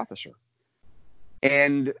nuclear-trained officer.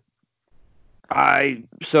 And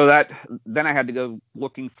then I had to go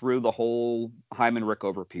looking through the whole Hyman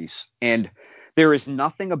Rickover piece. And there is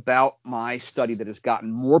nothing about my study that has gotten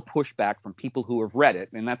more pushback from people who have read it,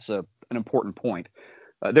 and that's an important point.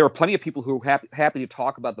 There are plenty of people who are happy to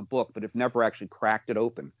talk about the book, but have never actually cracked it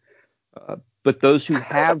open. But those who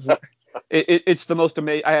have, it's the most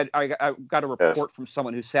amazing. I got a report from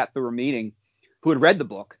someone who sat through a meeting who had read the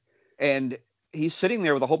book, and he's sitting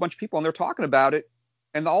there with a whole bunch of people, and they're talking about it,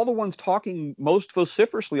 and all the ones talking most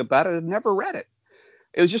vociferously about it had never read it.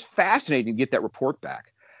 It was just fascinating to get that report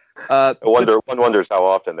back. One wonders how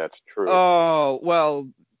often that's true. Oh, well,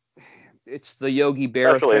 it's the Yogi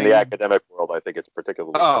Berra Especially thing. in the academic world, I think it's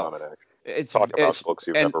particularly common. Talk about books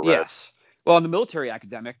you've never read. Yes. Well, in the military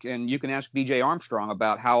academic, and you can ask B.J. Armstrong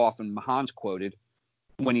about how often Mahan's quoted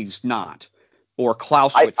when he's not, or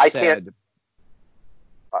Clausewitz said.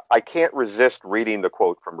 I can't resist reading the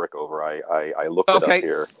quote from Rickover. I looked it up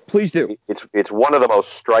here. Please do. It's one of the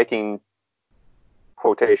most striking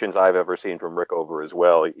quotations I've ever seen from Rickover as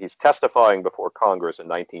well. He's testifying before Congress in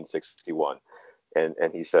 1961, and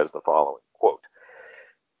he says the following, quote,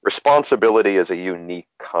 "Responsibility is a unique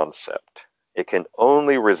concept. It can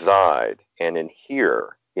only reside and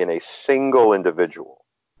inhere in a single individual.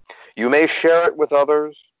 You may share it with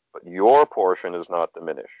others, but your portion is not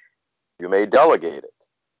diminished. You may delegate it,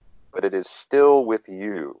 but it is still with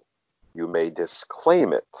you. You may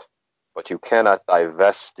disclaim it, but you cannot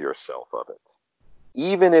divest yourself of it.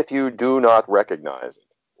 Even if you do not recognize it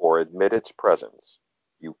or admit its presence,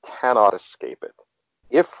 you cannot escape it.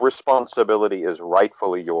 If responsibility is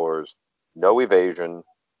rightfully yours, No evasion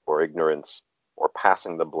or ignorance or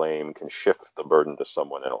passing the blame can shift the burden to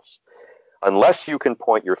someone else. Unless you can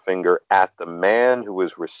point your finger at the man who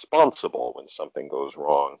is responsible when something goes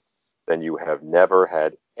wrong, then you have never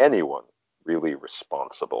had anyone really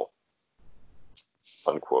responsible.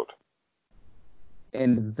 Unquote.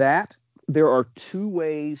 And that, there are two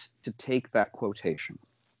ways to take that quotation.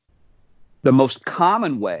 The most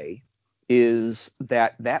common way is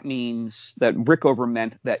that means that Rickover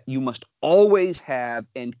meant that you must always have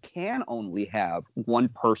and can only have one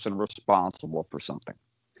person responsible for something.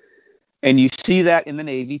 And you see that in the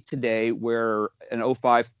Navy today, where an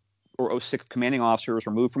 05 or 06 commanding officer is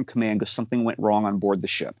removed from command because something went wrong on board the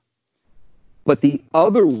ship. But the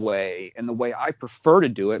other way, and the way I prefer to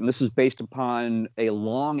do it, and this is based upon a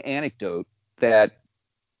long anecdote that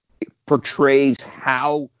portrays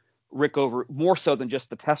how Rickover, more so than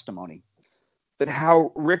just the testimony, but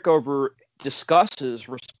how Rickover discusses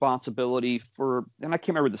responsibility for, and I can't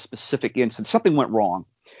remember the specific instance, something went wrong.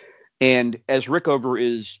 And as Rickover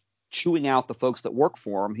is chewing out the folks that work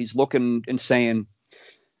for him, he's looking and saying,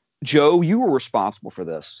 Joe, you were responsible for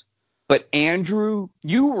this. But Andrew,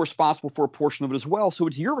 you were responsible for a portion of it as well, so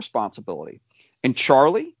it's your responsibility. And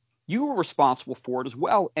Charlie, you were responsible for it as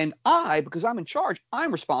well. And I, because I'm in charge,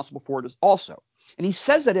 I'm responsible for it also. And he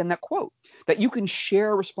says that in that quote, that you can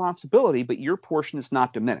share responsibility, but your portion is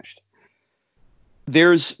not diminished.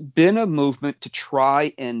 There's been a movement to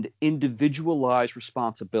try and individualize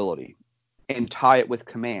responsibility and tie it with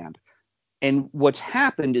command. And what's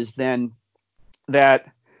happened is then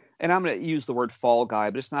that, and I'm going to use the word fall guy,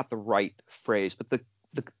 but it's not the right phrase. But the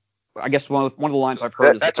I guess one of the lines I've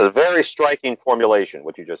heard that's a very striking formulation,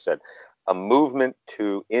 what you just said. A movement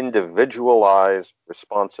to individualize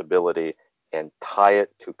responsibility and tie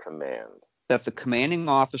it to command. That the commanding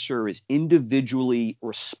officer is individually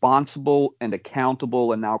responsible and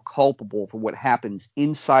accountable and now culpable for what happens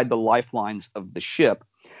inside the lifelines of the ship,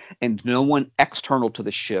 and no one external to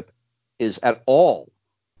the ship is at all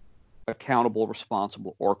accountable,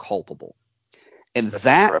 responsible, or culpable. And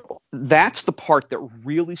that's the part that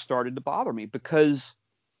really started to bother me, because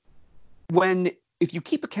if you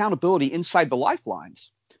keep accountability inside the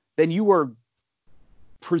lifelines, then you are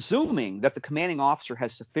presuming that the commanding officer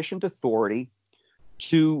has sufficient authority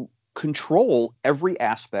to control every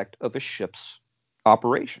aspect of a ship's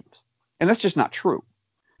operations. And that's just not true.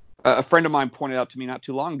 A friend of mine pointed out to me not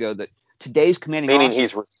too long ago that today's commanding officer... Meaning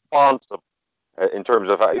he's responsible. In terms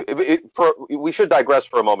of we should digress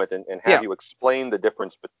for a moment and have you explain the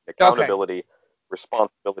difference between accountability,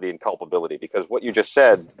 responsibility, and culpability, because what you just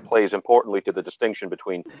said plays importantly to the distinction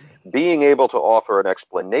between being able to offer an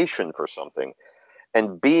explanation for something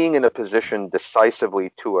and being in a position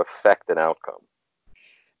decisively to affect an outcome.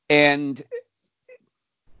 And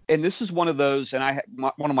this is one of those, and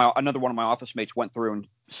another one of my office mates went through and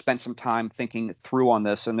spent some time thinking through on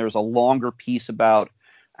this, and there's a longer piece about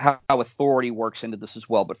how authority works into this as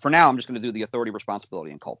well. But for now, I'm just going to do the authority, responsibility,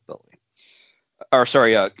 and culpability.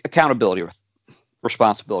 Accountability,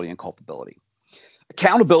 responsibility, and culpability.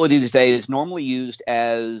 Accountability today is normally used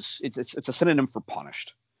as it's a synonym for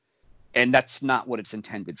punished, and that's not what it's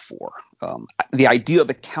intended for. The idea of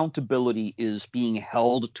accountability is being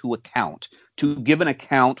held to account, to give an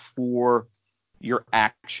account for your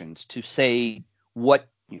actions, to say to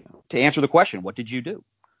answer the question, what did you do?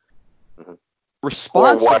 Mm-hmm.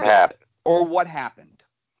 Responsibility, or what happened.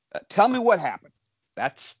 Tell me what happened.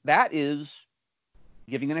 That is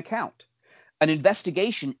giving an account. An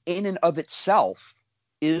investigation in and of itself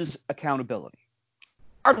is accountability,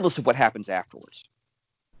 regardless of what happens afterwards.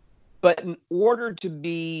 But in order to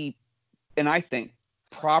be, and I think,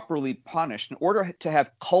 properly punished, in order to have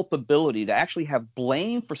culpability, to actually have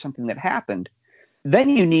blame for something that happened, then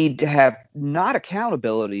you need to have not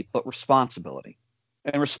accountability, but responsibility.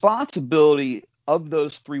 And responsibility, of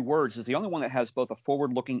those three words, is the only one that has both a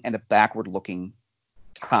forward-looking and a backward-looking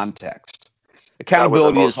context.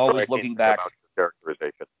 Accountability is always looking back.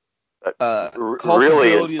 Characterization.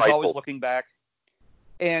 Culpability is always looking back.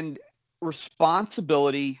 And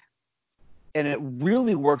responsibility, and it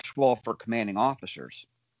really works well for commanding officers.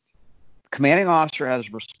 Commanding officer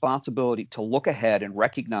has responsibility to look ahead and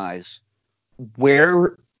recognize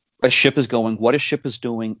where a ship is going, what a ship is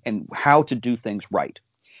doing, and how to do things right.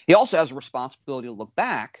 He also has a responsibility to look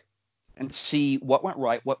back and see what went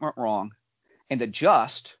right, what went wrong, and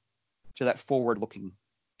adjust to that forward-looking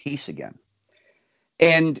piece again.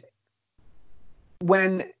 And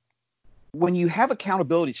when you have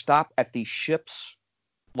accountability stop at the ship's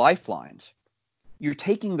lifelines, you're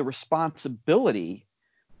taking the responsibility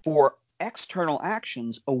for external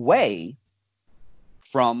actions away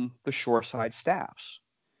from the shoreside staffs.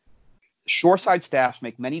 Shoreside staffs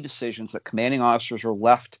make many decisions that commanding officers are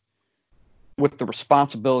left with the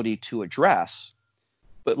responsibility to address,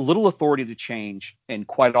 but little authority to change, and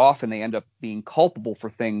quite often they end up being culpable for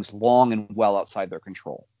things long and well outside their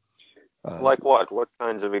control. Like what? What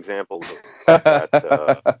kinds of examples of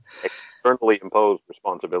that externally imposed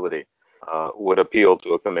responsibility would appeal to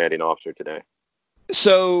a commanding officer today?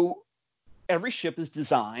 So every ship is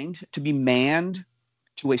designed to be manned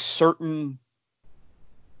to a certain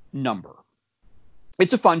number.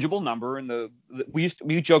 It's a fungible number, and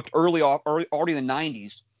we joked already in the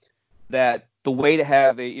 90s that the way to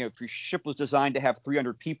have if your ship was designed to have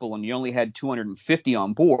 300 people and you only had 250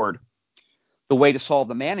 on board, the way to solve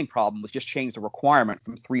the manning problem was just change the requirement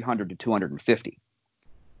from 300 to 250.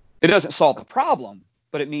 It doesn't solve the problem,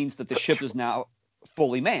 but it means that the ship is now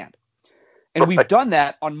fully manned. And we've done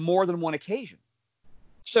that on more than one occasion.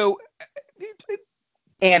 So,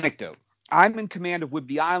 anecdote. I'm in command of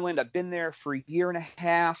Whidbey Island. I've been there for a year and a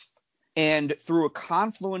half. And through a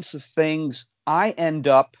confluence of things, I end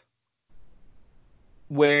up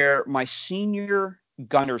where my senior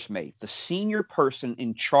gunner's mate, the senior person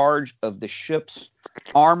in charge of the ship's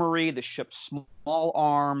armory, the ship's small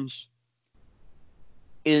arms,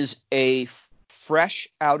 is a fresh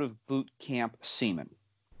out of boot camp seaman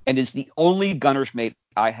and is the only gunner's mate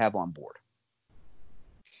I have on board.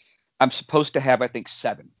 I'm supposed to have, I think,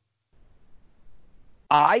 7.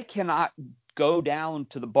 I cannot go down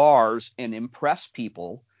to the bars and impress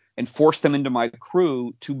people and force them into my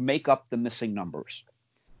crew to make up the missing numbers.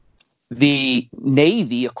 The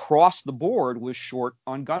Navy across the board was short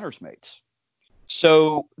on gunner's mates.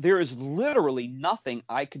 So there is literally nothing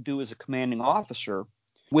I could do as a commanding officer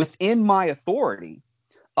within my authority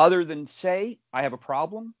other than say I have a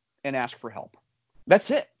problem and ask for help.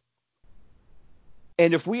 That's it.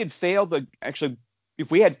 And if we had failed a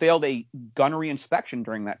gunnery inspection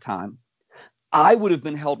during that time, I would have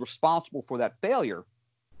been held responsible for that failure,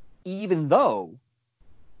 even though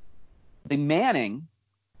the manning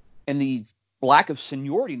and the lack of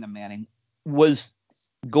seniority in the manning was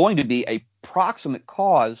going to be a proximate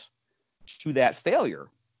cause to that failure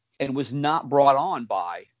and was not brought on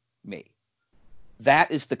by me.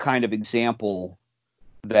 That is the kind of example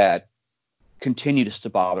that continues to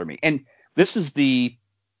bother me. And this is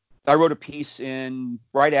I wrote a piece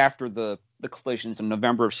right after the collisions in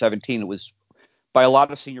November of 17. It was by a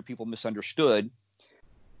lot of senior people misunderstood.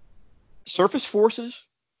 Surface forces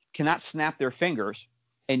cannot snap their fingers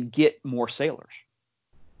and get more sailors.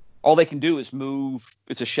 All they can do is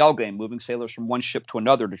it's a shell game, moving sailors from one ship to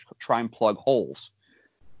another to try and plug holes.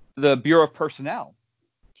 The Bureau of Personnel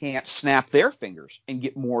can't snap their fingers and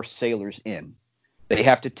get more sailors in. They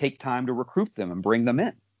have to take time to recruit them and bring them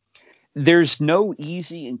in. There's no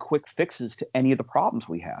easy and quick fixes to any of the problems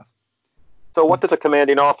we have. So what does a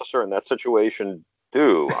commanding officer in that situation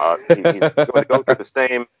do? He's going to go through the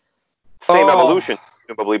same evolution,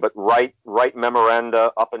 presumably, but write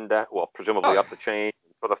memoranda up and down, well, presumably up the chain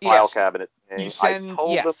for the file cabinet. Saying, I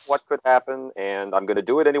told them what could happen, and I'm going to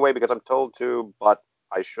do it anyway because I'm told to, but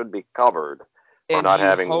I should be covered for not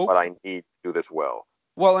having what I need to do this well.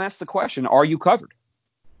 Well, that's the question. Are you covered?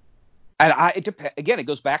 And it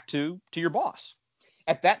goes back to your boss.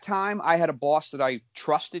 At that time, I had a boss that I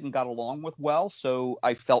trusted and got along with well, so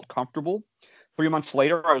I felt comfortable. 3 months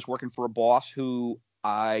later, I was working for a boss who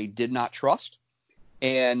I did not trust,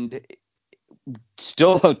 and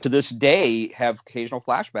still to this day have occasional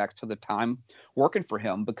flashbacks to the time working for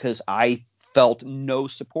him because I felt no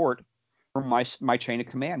support from my chain of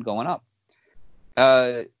command going up.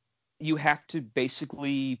 You have to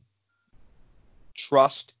basically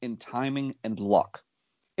trust in timing and luck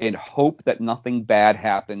and hope that nothing bad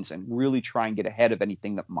happens and really try and get ahead of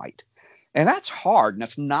anything that might. And that's hard, and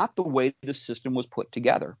that's not the way the system was put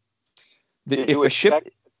together.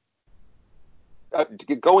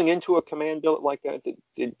 Going into a command billet like that,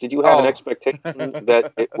 did you have an expectation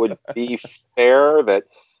that it would be fair, that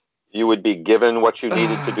you would be given what you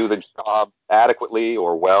needed to do the job adequately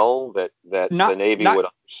or well, that the Navy would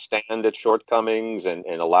understand its shortcomings and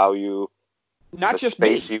allow you the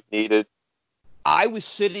space you needed? I was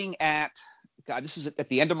sitting this is at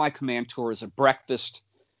the end of my command tour as a breakfast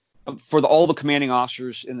for all the commanding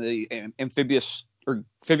officers in the amphibious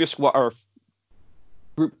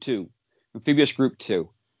Group 2, amphibious Group 2.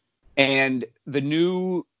 And the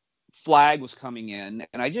new flag was coming in,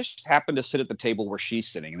 and I just happened to sit at the table where she's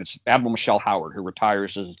sitting, and it's Admiral Michelle Howard, who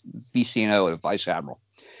retires as VCNO of Vice Admiral.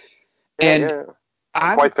 I'm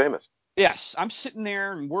quite famous. Yes, I'm sitting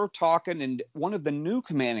there, and we're talking, and one of the new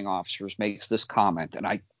commanding officers makes this comment, and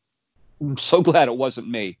I'm so glad it wasn't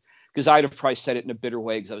me, because I'd have probably said it in a bitter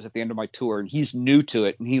way because I was at the end of my tour, and he's new to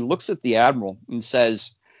it. And he looks at the admiral and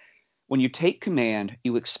says, when you take command,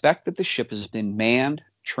 you expect that the ship has been manned,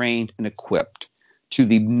 trained, and equipped to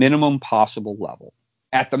the minimum possible level.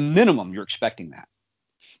 At the minimum, you're expecting that.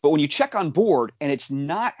 But when you check on board and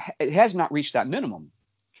it has not reached that minimum,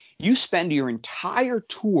 you spend your entire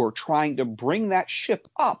tour trying to bring that ship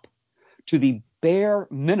up to the bare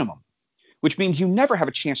minimum, which means you never have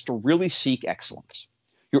a chance to really seek excellence.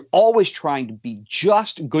 You're always trying to be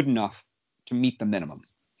just good enough to meet the minimum.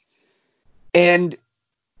 And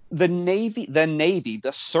the Navy,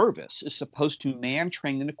 the service, is supposed to man,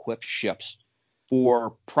 train, and equip ships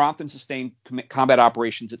for prompt and sustained combat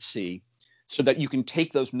operations at sea, so that you can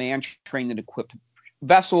take those man, trained, and equipped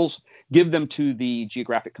vessels, give them to the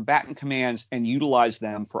geographic combatant commands, and utilize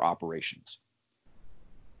them for operations.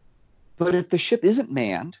 But if the ship isn't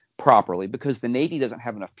manned properly because the Navy doesn't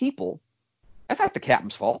have enough people, that's not the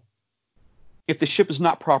captain's fault. If the ship is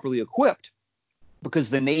not properly equipped because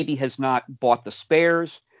the Navy has not bought the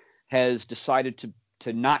spares, has decided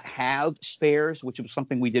to not have spares, which was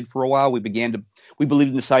something we did for a while. We believed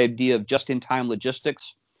in this idea of just-in-time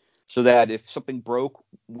logistics, so that if something broke,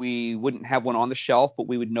 we wouldn't have one on the shelf, but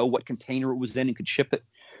we would know what container it was in and could ship it,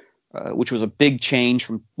 which was a big change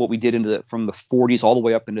from what we did from the 40s all the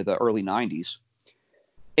way up into the early 90s.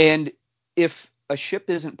 And if a ship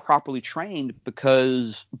isn't properly trained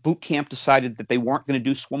because boot camp decided that they weren't going to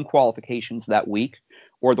do swim qualifications that week,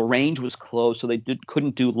 or the range was closed so they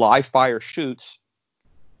couldn't do live fire shoots,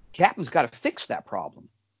 captain's got to fix that problem.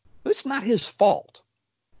 But it's not his fault.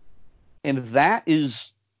 And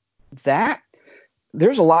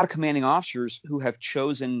there's a lot of commanding officers who have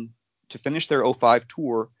chosen to finish their 05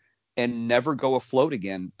 tour and never go afloat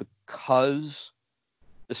again because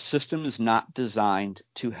the system is not designed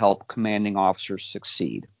to help commanding officers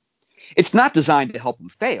succeed. It's not designed to help them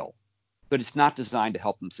fail, but it's not designed to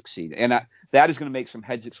help them succeed. And that is going to make some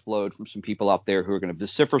heads explode from some people out there who are going to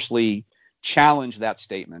vociferously challenge that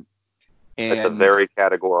statement. And that's a very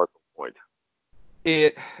categorical point.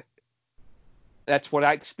 That's what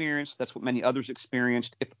I experienced. That's what many others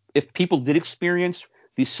experienced. If people did experience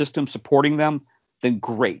these systems supporting them, then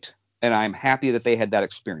great. And I'm happy that they had that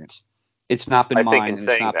experience. It's not been mine, and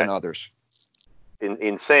it's not been others.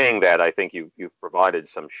 In saying that, I think you've provided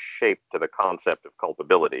some shape to the concept of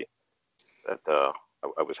culpability that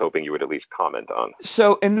I was hoping you would at least comment on.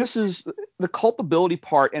 So, and this is the culpability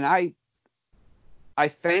part, and I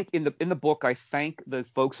thank in the book, I thank the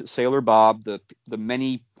folks at Sailor Bob, the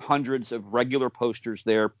many hundreds of regular posters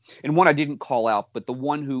there, and one I didn't call out, but the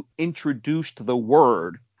one who introduced the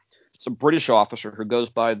word. It's a British officer who goes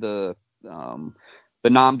by the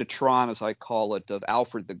nom de Tron, as I call it, of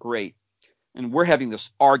Alfred the Great. And we're having this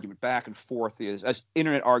argument back and forth as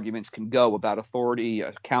internet arguments can go about authority,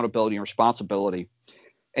 accountability, and responsibility.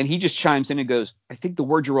 And he just chimes in and goes, I think the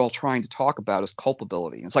word you're all trying to talk about is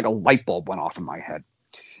culpability. And it's like a light bulb went off in my head.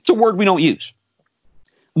 It's a word we don't use.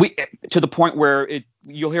 To the point where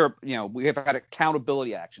you'll hear, we have had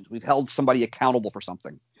accountability actions. We've held somebody accountable for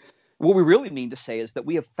something. What we really mean to say is that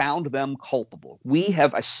we have found them culpable. We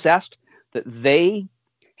have assessed that they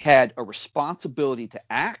had a responsibility to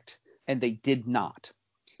act, and they did not.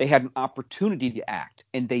 They had an opportunity to act,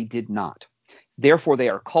 and they did not. Therefore, they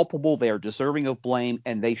are culpable, they are deserving of blame,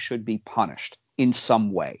 and they should be punished in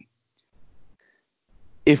some way.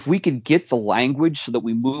 If we could get the language so that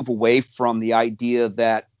we move away from the idea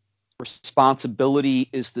that responsibility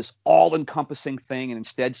is this all-encompassing thing, and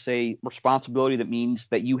instead say responsibility that means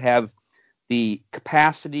that you have the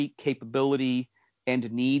capacity, capability,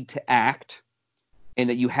 and need to act, and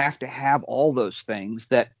that you have to have all those things,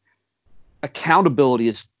 that accountability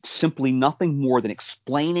is simply nothing more than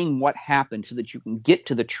explaining what happened so that you can get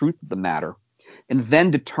to the truth of the matter and then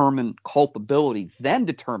determine culpability, then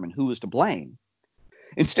determine who is to blame.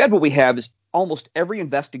 Instead, what we have is almost every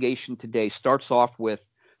investigation today starts off with,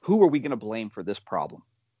 who are we going to blame for this problem?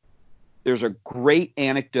 There's a great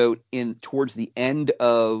anecdote towards the end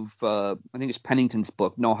of, I think it's Pennington's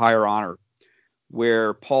book, No Higher Honor,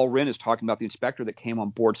 where Paul Rinn is talking about the inspector that came on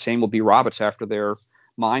board Samuel B. Roberts after their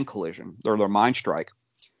mine collision, or their mine strike.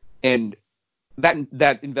 And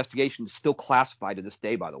that investigation is still classified to this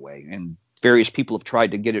day, by the way, and various people have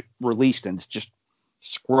tried to get it released, and it's just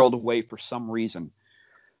squirreled away for some reason.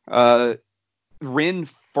 Rinn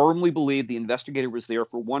firmly believed the investigator was there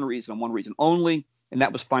for one reason and one reason only, and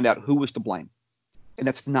that was find out who was to blame. And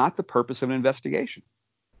that's not the purpose of an investigation.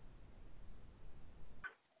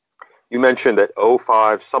 You mentioned that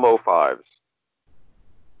some 05s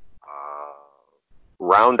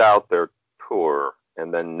round out their tour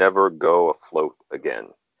and then never go afloat again.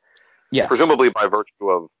 Yes. presumably by virtue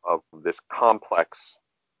of this complex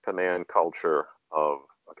command culture of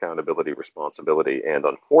accountability, responsibility, and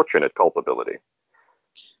unfortunate culpability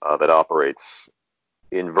that operates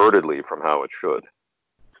invertedly from how it should.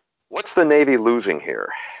 What's the Navy losing here?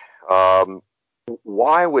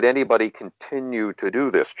 Why would anybody continue to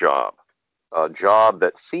do this job? A job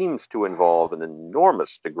that seems to involve an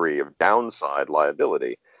enormous degree of downside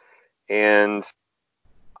liability. And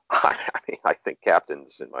I think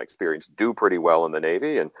captains, in my experience, do pretty well in the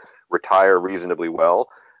Navy and retire reasonably well.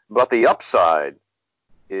 But the upside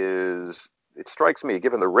is, it strikes me,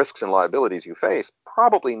 given the risks and liabilities you face,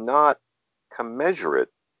 probably not commensurate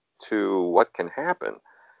to what can happen.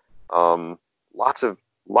 Lots of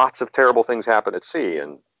terrible things happen at sea,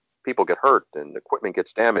 and people get hurt, and equipment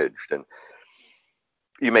gets damaged, and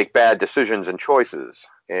you make bad decisions and choices,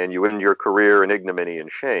 and you end your career in ignominy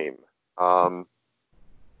and shame.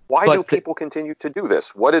 Why do people continue to do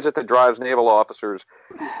this? What is it that drives naval officers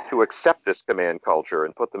to accept this command culture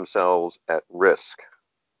and put themselves at risk?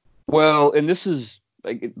 Well, and this is,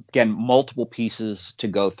 again, multiple pieces to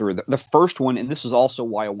go through. The first one, and this is also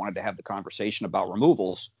why I wanted to have the conversation about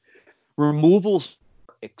removals. Removals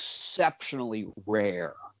are exceptionally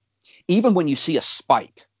rare. Even when you see a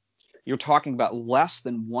spike, you're talking about less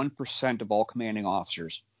than 1% of all commanding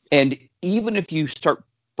officers. And even if you start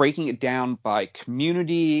breaking it down by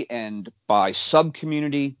community and by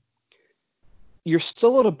sub-community, you're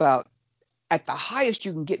still at the highest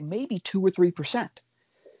you can get, maybe 2 or 3%.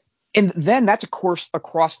 And then that's, of course,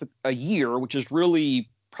 across a year, which is really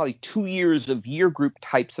probably 2 years of year group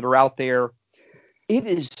types that are out there. It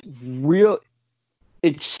is real.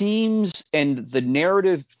 It seems, and the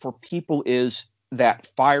narrative for people is that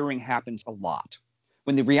firing happens a lot,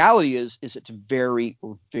 when the reality is it's very,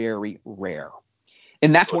 very rare.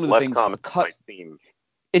 And that's one of the things.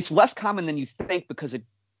 It's less common than you think, because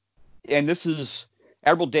and this is,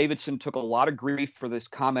 Admiral Davidson took a lot of grief for this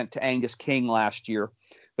comment to Angus King last year,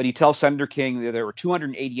 but he tells Senator King that there were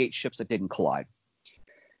 288 ships that didn't collide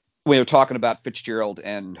when they're talking about Fitzgerald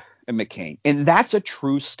and McCain. And that's a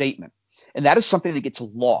true statement. And that is something that gets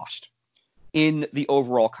lost in the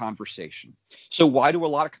overall conversation. So why do a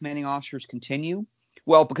lot of commanding officers continue?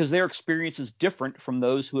 Well, because their experience is different from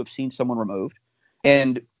those who have seen someone removed.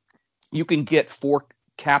 And you can get 4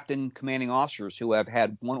 captain commanding officers who have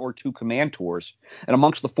had 1 or 2 command tours. And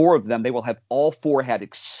amongst the 4 of them, they will have all 4 had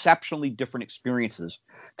exceptionally different experiences,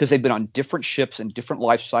 because they've been on different ships and different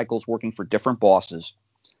life cycles, working for different bosses.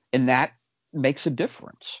 And that makes a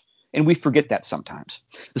difference. And we forget that sometimes.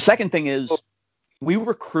 The second thing is, we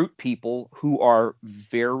recruit people who are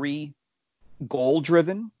very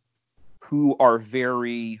goal-driven, who are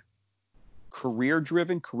very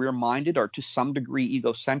career-driven, career-minded, or to some degree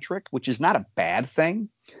egocentric, which is not a bad thing.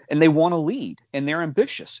 And they want to lead, and they're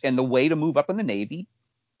ambitious. And the way to move up in the Navy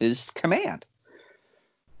is command.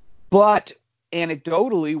 But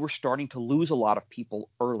anecdotally, we're starting to lose a lot of people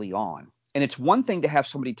early on. And it's one thing to have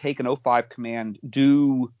somebody take an 05 command,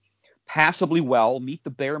 do passably well, meet the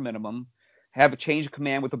bare minimum, have a change of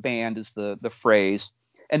command with a band is the phrase,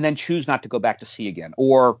 and then choose not to go back to sea again.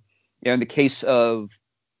 Or, in the case of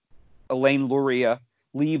Elaine Luria,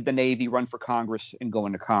 leave the Navy, run for Congress, and go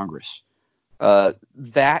into Congress.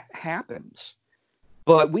 That happens.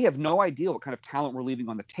 But we have no idea what kind of talent we're leaving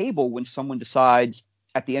on the table when someone decides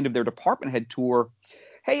at the end of their department head tour,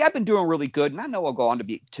 hey, I've been doing really good, and I know I'll go on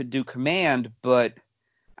to do command, but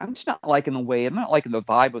I'm just not liking the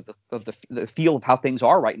vibe of the feel of how things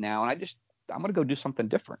are right now, and I'm going to go do something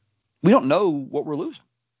different. We don't know what we're losing.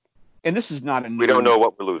 And this is not we don't know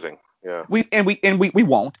what we're losing. Yeah. We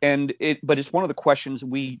won't. But it's one of the questions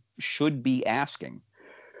we should be asking.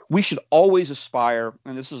 We should always aspire,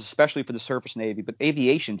 and this is especially for the surface Navy, but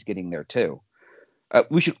aviation's getting there too.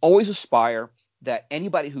 We should always aspire that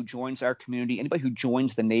anybody who joins our community, anybody who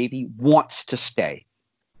joins the Navy, wants to stay.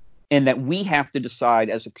 And that we have to decide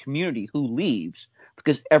as a community who leaves,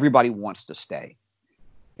 because everybody wants to stay.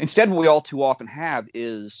 Instead, what we all too often have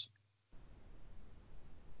is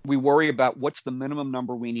we worry about what's the minimum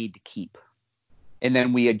number we need to keep. And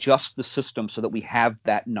then we adjust the system so that we have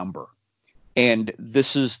that number. And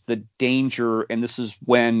this is the danger. And this is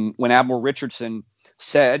when Admiral Richardson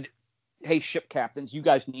said, hey, ship captains, you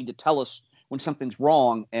guys need to tell us when something's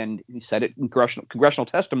wrong. And he said it in congressional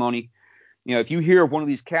testimony. If you hear of one of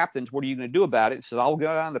these captains, what are you going to do about it? He says, I'll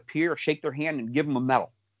go down the pier, shake their hand, and give them a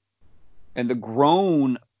medal. And the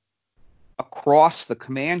groan across the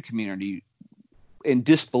command community in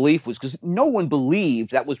disbelief was because no one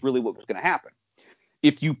believed that was really what was going to happen.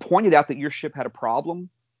 If you pointed out that your ship had a problem,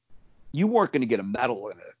 you weren't going to get a medal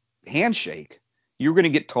and a handshake. You were going to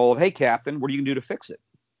get told, hey, Captain, what are you going to do to fix it?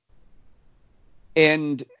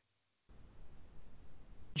 And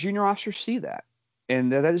junior officers see that,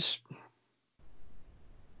 and it's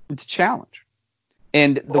a challenge.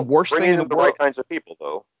 And the worst thing in the world, right kinds of people,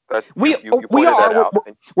 though. We are.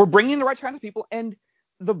 We're bringing in the right kinds of people, and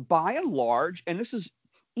by and large, and this is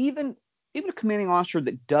even a commanding officer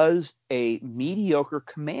that does a mediocre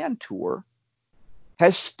command tour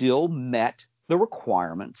has still met the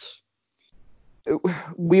requirements.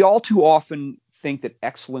 We all too often think that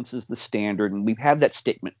excellence is the standard, and we've had that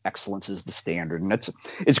statement, excellence is the standard, and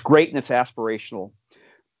it's great and it's aspirational.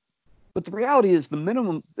 But the reality is the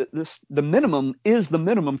minimum is the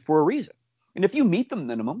minimum for a reason. And if you meet the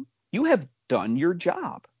minimum, you have done your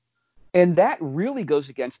job. And that really goes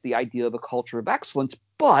against the idea of a culture of excellence,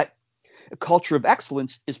 but a culture of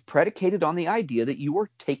excellence is predicated on the idea that you are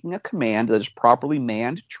taking a command that is properly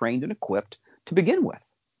manned, trained, and equipped to begin with.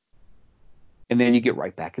 And then you get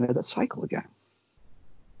right back into that cycle again.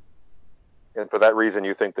 And for that reason,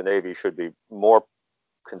 you think the Navy should be more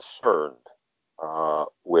concerned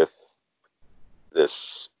with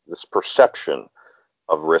this perception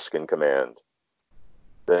of risk in command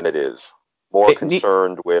than it is. More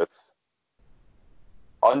concerned with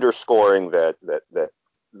underscoring that the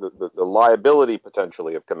liability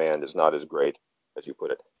potentially of command is not as great, as you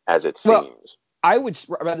put it, as it seems. I would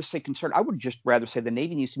rather say concerned. I would just rather say the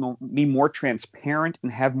Navy needs to be more transparent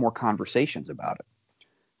and have more conversations about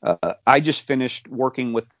it. I just finished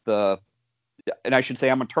working with and I should say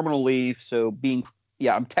I'm on terminal leave, so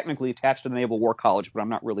I'm technically attached to the Naval War College, but I'm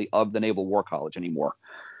not really of the Naval War College anymore.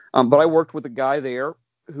 But I worked with a guy there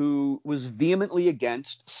who was vehemently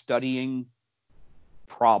against studying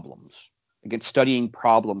problems, against studying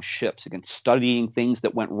problem ships, against studying things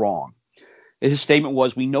that went wrong. His statement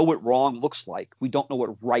was, we know what wrong looks like. We don't know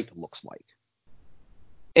what right looks like.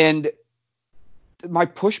 And my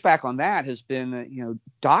pushback on that has been,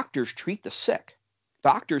 doctors treat the sick.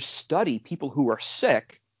 Doctors study people who are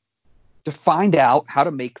sick to find out how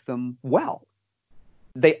to make them well.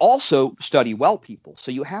 They also study well people.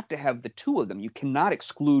 So you have to have the two of them. You cannot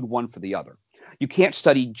exclude one for the other. You can't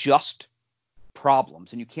study just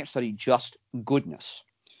problems, and you can't study just goodness.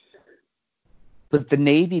 But the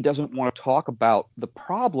Navy doesn't want to talk about the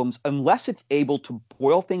problems unless it's able to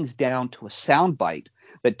boil things down to a soundbite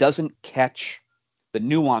that doesn't catch the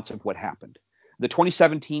nuance of what happened. The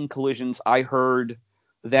 2017 collisions, I heard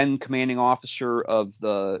then commanding officer of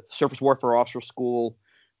the Surface Warfare Officer School,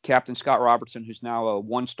 Captain Scott Robertson, who's now a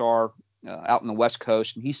one-star out in the West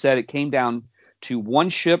Coast, and he said it came down to one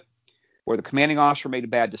ship where the commanding officer made a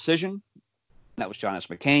bad decision. That was John S.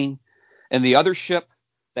 McCain. And the other ship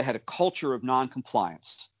that had a culture of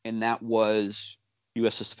noncompliance, and that was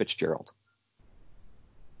USS Fitzgerald.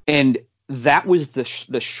 And that was the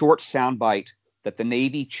short soundbite that the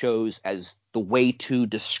Navy chose as the way to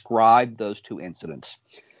describe those two incidents.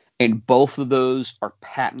 And both of those are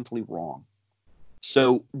patently wrong.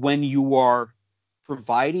 So when you are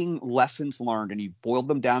providing lessons learned and you boil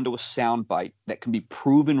them down to a soundbite that can be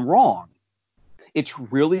proven wrong, it's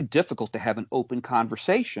really difficult to have an open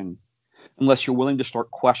conversation unless you're willing to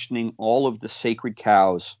start questioning all of the sacred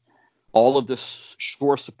cows, all of the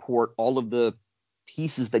shore support, all of the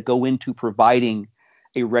pieces that go into providing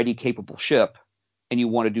a ready, capable ship, and you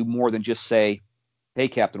want to do more than just say, hey,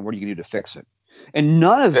 Captain, what are you going to do to fix it? And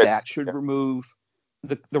none of that should remove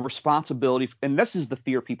the responsibility. And this is the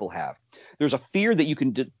fear people have. There's a fear that you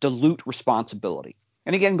can dilute responsibility.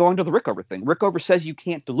 And again, going to the Rickover thing, Rickover says you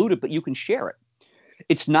can't dilute it, but you can share it.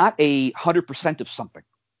 It's not 100% of something.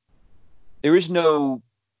 There is no,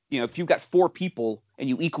 if you've got 4 people and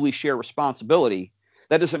you equally share responsibility,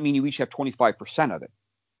 that doesn't mean you each have 25% of it.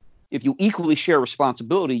 If you equally share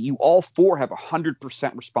responsibility, you all 4 have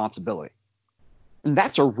 100% responsibility. And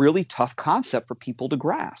that's a really tough concept for people to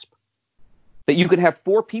grasp. That you could have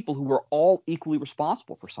 4 people who are all equally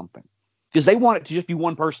responsible for something because they want it to just be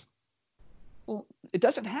one person. Well, it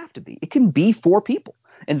doesn't have to be. It can be 4 people,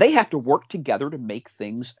 and they have to work together to make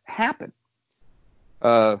things happen.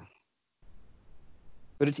 But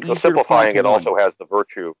it's easier. Simplifying it also has the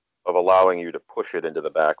virtue of allowing you to push it into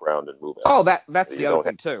the background and move it. Oh, that's the other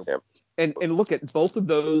thing too. Yeah. And look at both of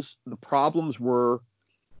those. The problems were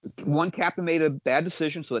one captain made a bad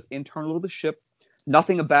decision, so that's internal to the ship.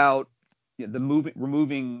 Nothing about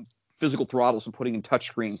removing physical throttles and putting in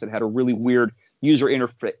touchscreens that had a really weird user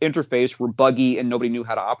interface, were buggy, and nobody knew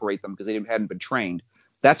how to operate them because they hadn't been trained.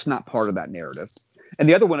 That's not part of that narrative. And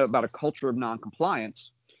the other one about a culture of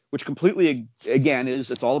noncompliance, which completely, again,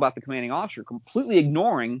 it's all about the commanding officer, completely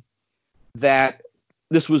ignoring that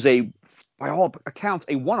this was by all accounts,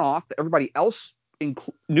 a one-off that everybody else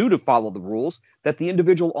knew to follow the rules, that the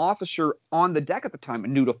individual officer on the deck at the time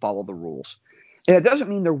knew to follow the rules. And it doesn't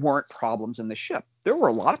mean there weren't problems in the ship. There were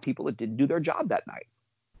a lot of people that didn't do their job that night.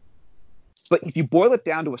 But if you boil it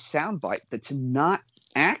down to a soundbite that's not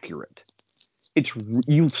accurate,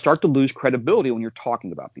 you start to lose credibility when you're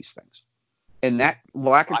talking about these things. And that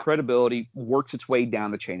lack of credibility works its way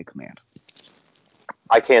down the chain of command.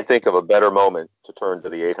 I can't think of a better moment to turn to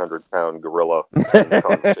the 800-pound gorilla in the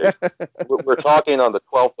conversation. We're talking on the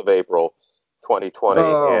 12th of April, 2020,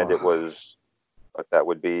 and it was, that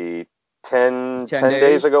would be 10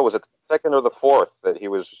 days ago. Was it the 2nd or the 4th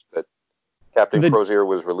that Captain Crozier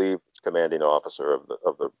was relieved as commanding officer of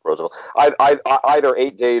the Roosevelt? Either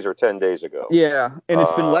 8 days or 10 days ago. Yeah, and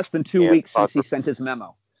it's been less than 2 weeks since he sent his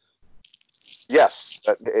memo. Yes,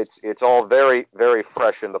 it's all very, very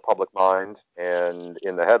fresh in the public mind and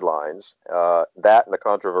in the headlines. That and the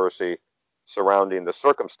controversy surrounding the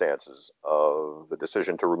circumstances of the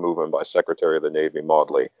decision to remove him by Secretary of the Navy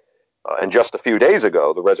Maudley. And just a few days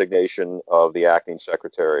ago, the resignation of the acting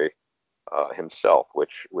secretary himself,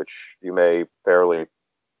 which you may fairly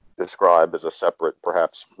describe as a separate,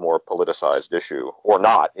 perhaps more politicized issue, or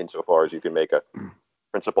not, insofar as you can make a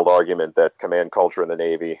principled argument that command culture in the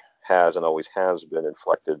Navy has and always has been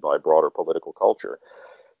inflected by broader political culture.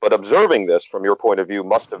 But observing this from your point of view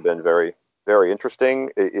must have been very, very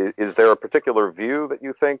interesting. Is there a particular view that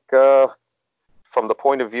you think, from the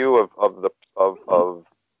point of view of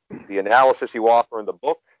the analysis you offer in the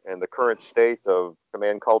book and the current state of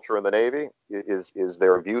command culture in the Navy, is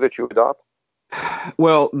there a view that you adopt?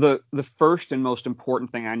 Well, the first and most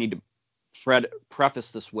important thing I need to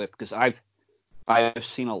preface this with, because I've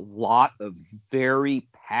seen a lot of very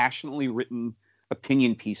passionately written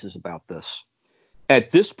opinion pieces about this.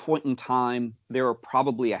 At this point in time, there are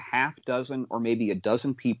probably a half dozen or maybe a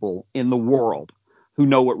dozen people in the world who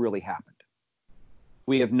know what really happened.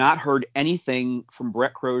 We have not heard anything from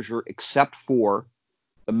Brett Crozier except for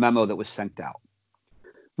the memo that was sent out.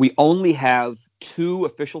 We only have 2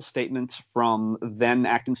 official statements from then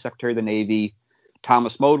Acting Secretary of the Navy,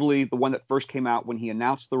 Thomas Maudley, the one that first came out when he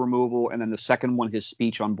announced the removal, and then the second one, his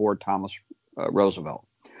speech on board Thomas Roosevelt.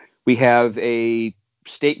 We have a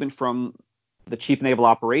statement from the Chief of Naval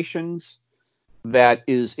Operations that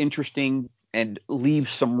is interesting and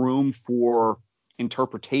leaves some room for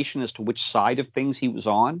interpretation as to which side of things he was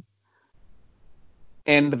on.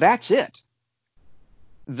 And that's it.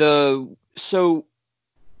 So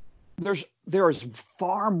there is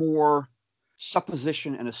far more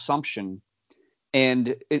supposition and assumption,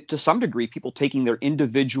 and to some degree, people taking their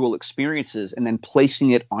individual experiences and then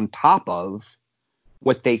placing it on top of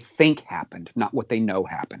what they think happened, not what they know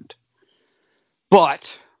happened.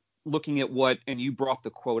 But looking at and you brought the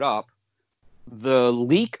quote up, the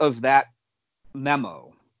leak of that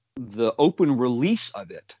memo, the open release of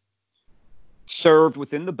it, served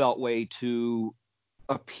within the Beltway to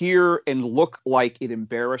appear and look like it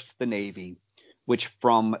embarrassed the Navy, which,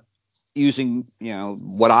 from using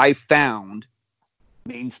what I found,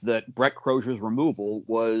 means that Brett Crozier's removal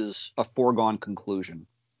was a foregone conclusion.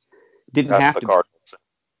 Didn't have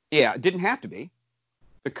to be,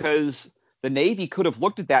 because the Navy could have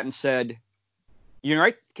looked at that and said, "You're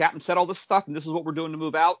right, Captain said all this stuff, and this is what we're doing to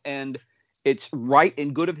move out, and it's right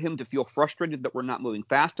and good of him to feel frustrated that we're not moving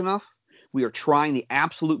fast enough. We are trying the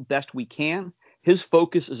absolute best we can. His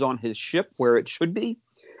focus is on his ship where it should be,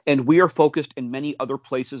 and we are focused in many other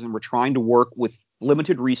places, and we're trying to work with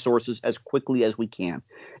limited resources as quickly as we can,"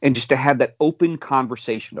 and just to have that open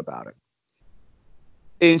conversation about it.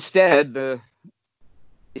 Instead, the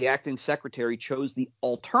acting secretary chose the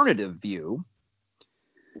alternative view,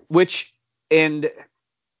 and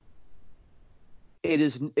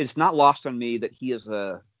it's not lost on me that he is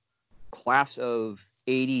a class of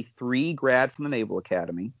 83 grad from the Naval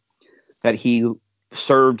Academy, that he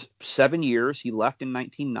served 7 years. He left in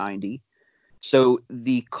 1990. So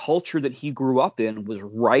the culture that he grew up in was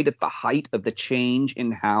right at the height of the change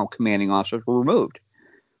in how commanding officers were removed.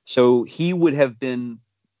 So he would have been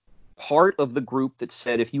part of the group that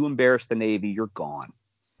said, if you embarrass the Navy, you're gone.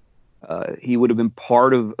 He would have been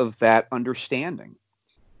part of that understanding.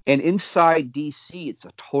 And inside D.C., it's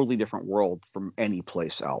a totally different world from any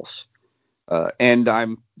place else.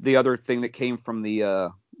 And the other thing that came from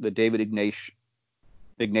the David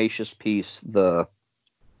Ignatius piece, the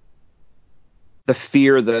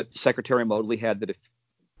fear that Secretary Maudley had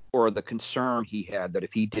or the concern he had that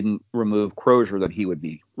if he didn't remove Crozier, that he would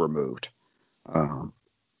be removed.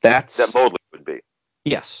 That Maudley would be.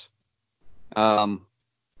 Yes. And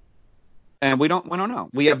we don't know.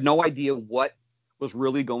 We have no idea what was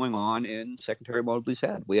really going on in Secretary Maudley's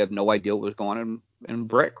head. We have no idea what was going on in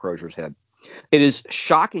Brett Crozier's head. It is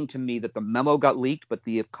shocking to me that the memo got leaked, but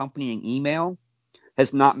the accompanying email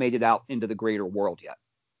has not made it out into the greater world yet.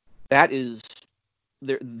 That is,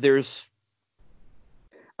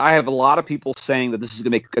 I have a lot of people saying that this is going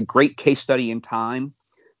to make a great case study in time.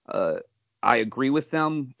 I agree with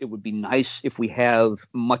them. It would be nice if we have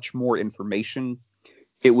much more information.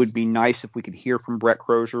 It would be nice if we could hear from Brett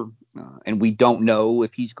Crozier. And we don't know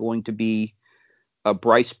if he's going to be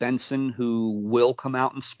Bryce Benson, who will come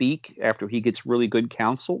out and speak after he gets really good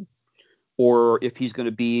counsel, or if he's going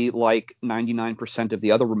to be like 99% of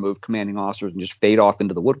the other removed commanding officers and just fade off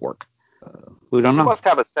into the woodwork. We don't know. You must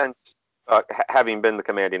have a sense, having been the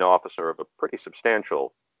commanding officer of a pretty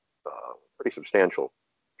substantial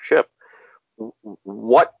ship,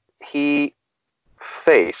 what he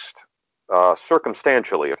faced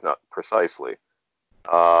circumstantially, if not precisely,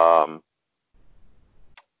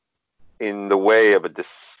 in the way of a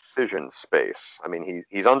decision space. I mean,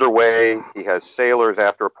 he's underway. He has sailors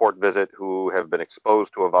after a port visit who have been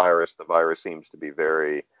exposed to a virus. The virus seems to be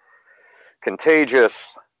very contagious.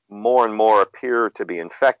 More and more appear to be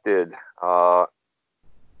infected. Had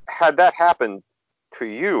that happened to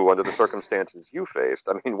you under the circumstances you faced,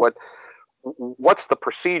 I mean, what's the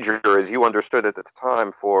procedure as you understood it at the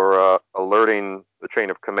time for alerting the chain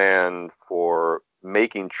of command, for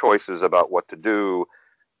making choices about what to do?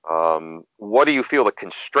 What do you feel the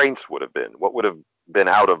constraints would have been? What would have been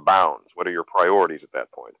out of bounds? What are your priorities at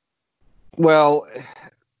that point? Well,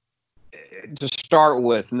 to start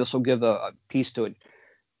with, and this will give a piece to it,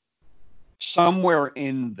 somewhere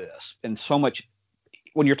in this, and so much,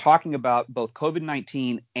 when you're talking about both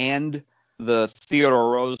COVID-19 and the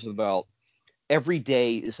Theodore Roosevelt, every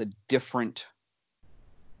day is a different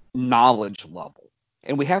knowledge level.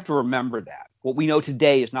 And we have to remember that. What we know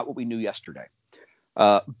today is not what we knew yesterday.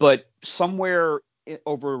 But somewhere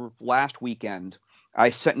over last weekend, I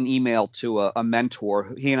sent an email to a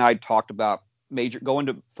mentor. He and I talked about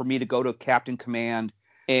for me to go to Captain Command.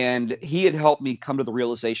 And he had helped me come to the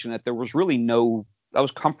realization that there was really I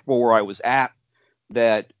was comfortable where I was at,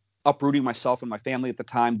 that uprooting myself and my family at the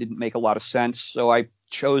time didn't make a lot of sense. So I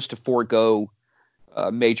chose to forego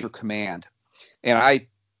Major Command. And I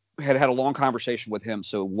had a long conversation with him.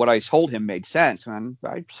 So what I told him made sense. And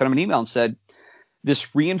I sent him an email and said,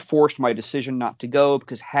 this reinforced my decision not to go,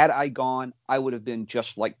 because had I gone, I would have been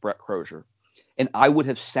just like Brett Crozier. And I would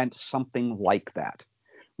have sent something like that,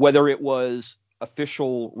 whether it was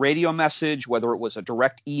official radio message, whether it was a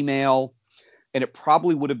direct email, and it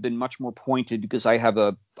probably would have been much more pointed because I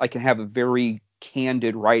can have a very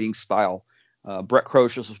candid writing style. Brett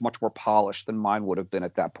Crozier's was much more polished than mine would have been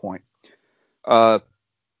at that point.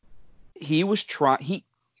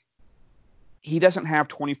 He doesn't have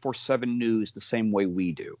 24/7 news the same way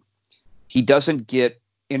we do. He doesn't get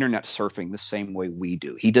internet surfing the same way we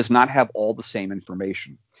do. He does not have all the same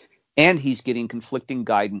information. And he's getting conflicting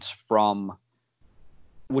guidance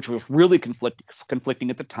which was really conflicting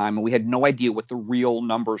at the time. And we had no idea what the real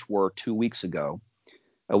numbers were 2 weeks ago.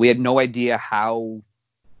 We had no idea how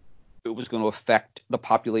it was going to affect the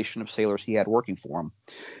population of sailors he had working for him.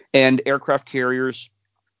 And aircraft carriers,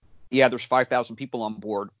 there's 5,000 people on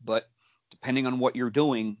board, but depending on what you're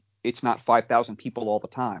doing, it's not 5,000 people all the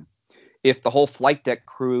time. If the whole flight deck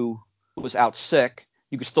crew was out sick,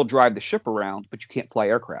 you could still drive the ship around, but you can't fly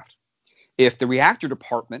aircraft. If the reactor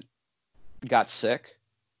department got sick,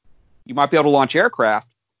 you might be able to launch aircraft,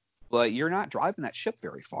 but you're not driving that ship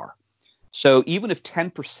very far. So even if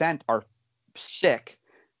 10% are sick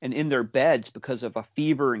and in their beds because of a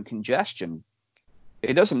fever and congestion,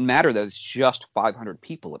 it doesn't matter that it's just 500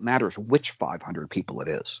 people. It matters which 500 people it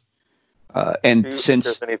is. And do you since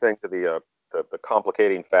think there's anything to the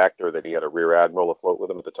complicating factor that he had a rear admiral afloat with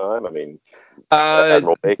him at the time? I mean,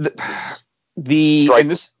 Admiral Bacon.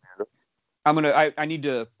 I'm gonna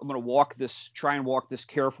try and walk this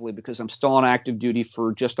carefully, because I'm still on active duty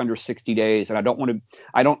for just under 60 days, and I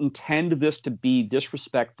don't intend this to be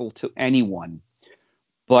disrespectful to anyone.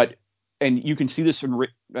 But, and you can see this in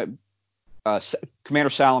Commander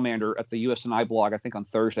Salamander at the USNI blog, I think on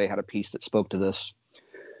Thursday, had a piece that spoke to this.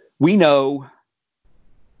 We know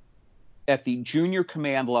at the junior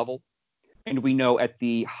command level, and we know at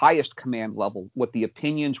the highest command level, what the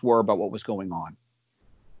opinions were about what was going on.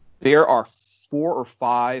 There are 4 or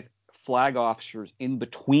 5 flag officers in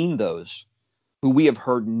between those who we have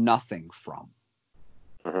heard nothing from.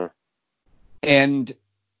 Mm-hmm. And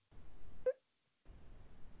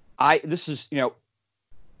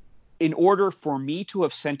in order for me to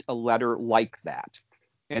have sent a letter like that,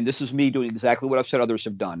 and this is me doing exactly what I've said others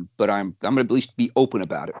have done, but I'm going to at least be open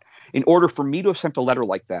about it. In order for me to have sent a letter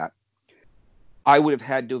like that, I would have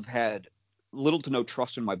had to have had little to no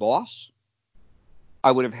trust in my boss.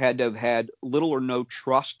 I would have had to have had little or no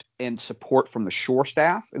trust and support from the shore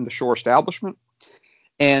staff and the shore establishment.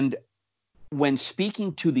 And when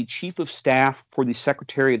speaking to the chief of staff for the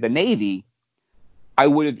Secretary of the Navy, I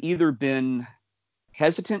would have either been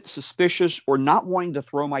hesitant, suspicious, or not wanting to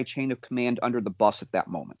throw my chain of command under the bus at that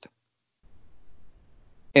moment.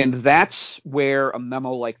 And that's where a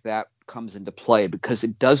memo like that comes into play, because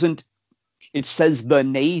it says the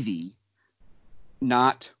Navy,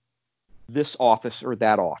 not this office or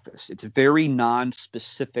that office. It's very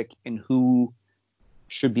non-specific in who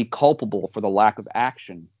should be culpable for the lack of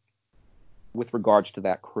action with regards to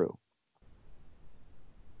that crew.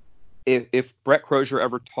 If Brett Crozier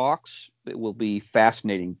ever talks, it will be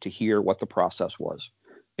fascinating to hear what the process was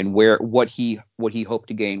and what he hoped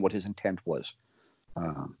to gain, what his intent was.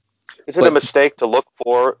 Is it a mistake to look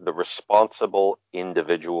for the responsible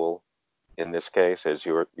individual in this case, as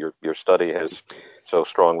your study has so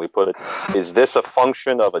strongly put it? Is this a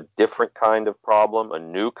function of a different kind of problem, a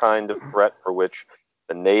new kind of threat for which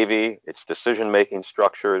the Navy, its decision-making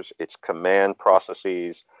structures, its command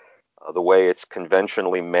processes, the way it's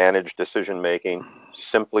conventionally managed decision-making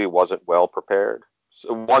simply wasn't well prepared?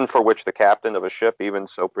 So one for which the captain of a ship, even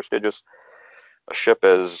so prestigious a ship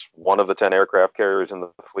as one of the 10 aircraft carriers in the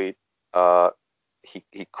fleet,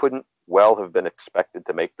 he couldn't well have been expected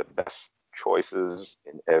to make the best choices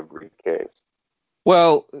in every case.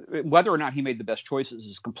 Well, whether or not he made the best choices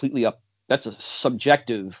is completely up. That's a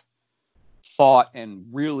subjective thought, and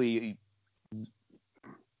really,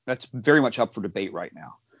 that's very much up for debate right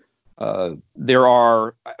now.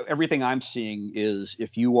 Everything I'm seeing is,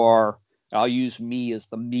 if you are, I'll use me as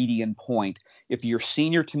the median point. If you're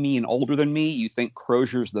senior to me and older than me, you think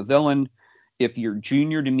Crozier's the villain. If you're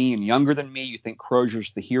junior to me and younger than me, you think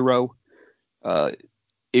Crozier's the hero. There's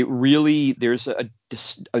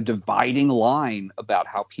a dividing line about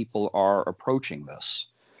how people are approaching this.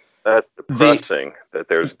 That's depressing that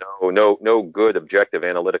there's no good objective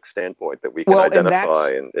analytic standpoint that we can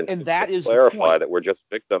identify and that is clarify that we're just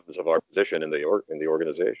victims of our position in the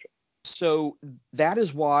organization. So that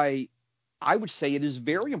is why I would say it is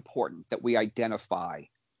very important that we identify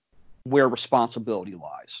where responsibility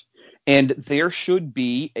lies. And there should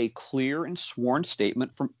be a clear and sworn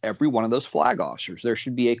statement from every one of those flag officers. There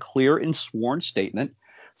should be a clear and sworn statement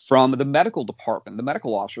from the medical department, the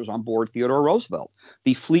medical officers on board Theodore Roosevelt.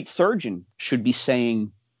 The fleet surgeon should be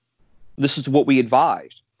saying, this is what we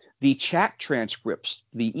advised. The chat transcripts,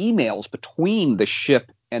 the emails between the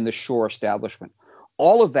ship and the shore establishment,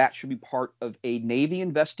 all of that should be part of a Navy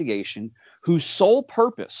investigation whose sole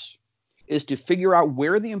purpose is to figure out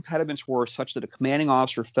where the impediments were such that a commanding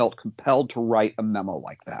officer felt compelled to write a memo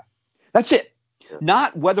like that. That's it. Yeah.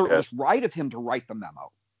 Not whether it was right of him to write the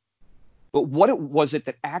memo, but what was it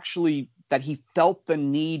that he felt the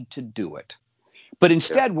need to do it. But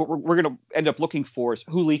instead, what we're going to end up looking for is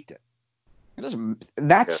who leaked it. It doesn't.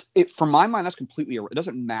 That's it. From my mind, that's completely. It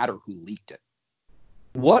doesn't matter who leaked it.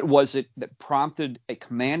 What was it that prompted a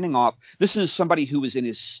commanding officer? This is somebody who was in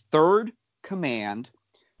his third command,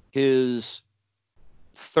 his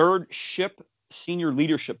third ship senior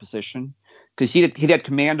leadership position, because he had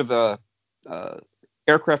command of a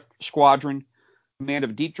aircraft squadron, command of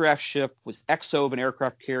a deep draft ship, was XO of an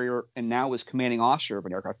aircraft carrier, and now was commanding officer of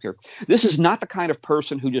an aircraft carrier. This is not the kind of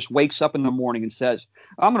person who just wakes up in the morning and says,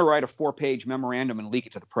 I'm going to write a 4-page memorandum and leak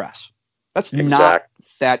it to the press. That's not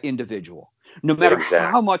that individual. No matter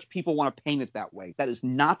how much people want to paint it that way, that is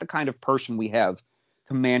not the kind of person we have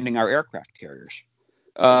commanding our aircraft carriers.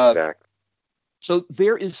 So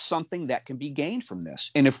there is something that can be gained from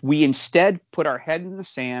this. And if we instead put our head in the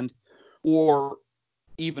sand, or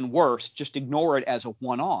even worse, just ignore it as a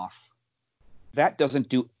one-off, that doesn't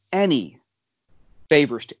do any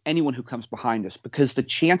favors to anyone who comes behind us, because the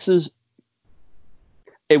chances,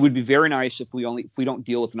 it would be very nice if we don't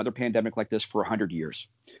deal with another pandemic like this for 100 years.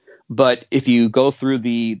 But if you go through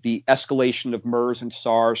the escalation of MERS and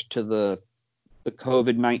SARS to the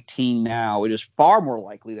COVID-19 now, it is far more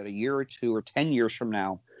likely that a year or two or 10 years from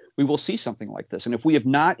now, we will see something like this. And if we have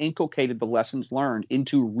not inculcated the lessons learned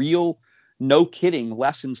into real, no kidding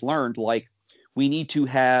lessons learned, like we need to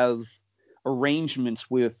have arrangements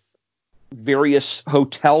with various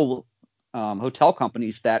hotel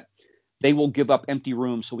companies that they will give up empty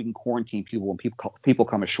rooms so we can quarantine people when people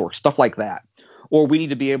come ashore, stuff like that. Or we need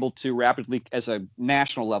to be able to rapidly, as a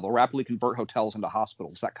national level, rapidly convert hotels into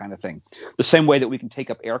hospitals, that kind of thing. The same way that we can take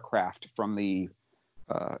up aircraft from the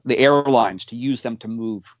airlines to use them to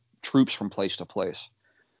move troops from place to place.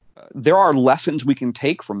 There are lessons we can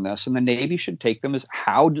take from this, and the Navy should take them, as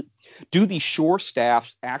how do the shore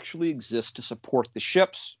staffs actually exist to support the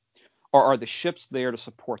ships, or are the ships there to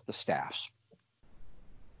support the staffs?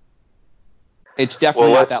 It's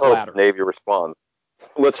definitely not let's that hope latter. the Navy responds.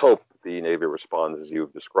 Let's hope the Navy responds as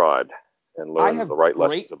you've described and learns the right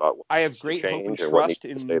lessons about what I have needs to great hope and change and what needs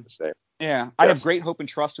trust to stay the same. Yeah, I have great hope and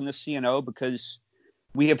trust in this CNO because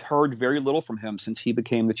we have heard very little from him since he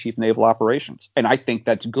became the Chief Naval Operations, and I think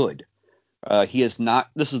that's good. He is not.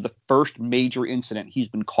 This is the first major incident he's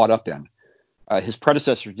been caught up in. His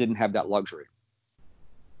predecessors didn't have that luxury.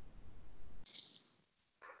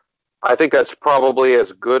 I think that's probably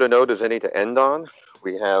as good a note as any to end on.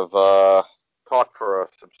 We have talked for a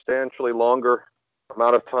substantially longer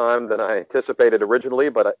amount of time than I anticipated originally,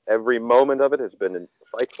 but every moment of it has been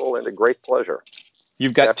insightful and a great pleasure.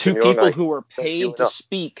 You've got Captain two Young, people who are paid to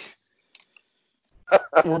speak.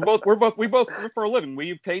 we both for a living.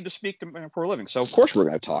 We paid to speak for a living, so of course we're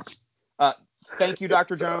going to talk. Thank you,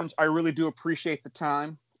 Dr. Jones. I really do appreciate the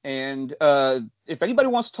time. And if anybody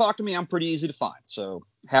wants to talk to me, I'm pretty easy to find. So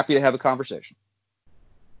happy to have a conversation.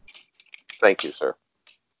 Thank you, sir.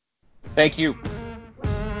 Thank you.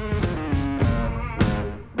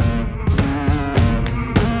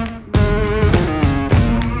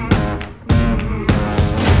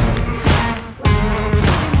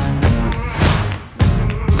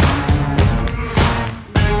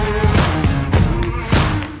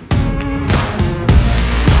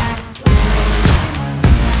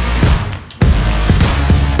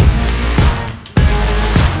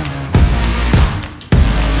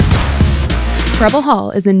 Preble Hall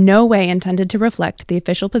is in no way intended to reflect the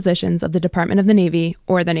official positions of the Department of the Navy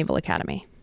or the Naval Academy.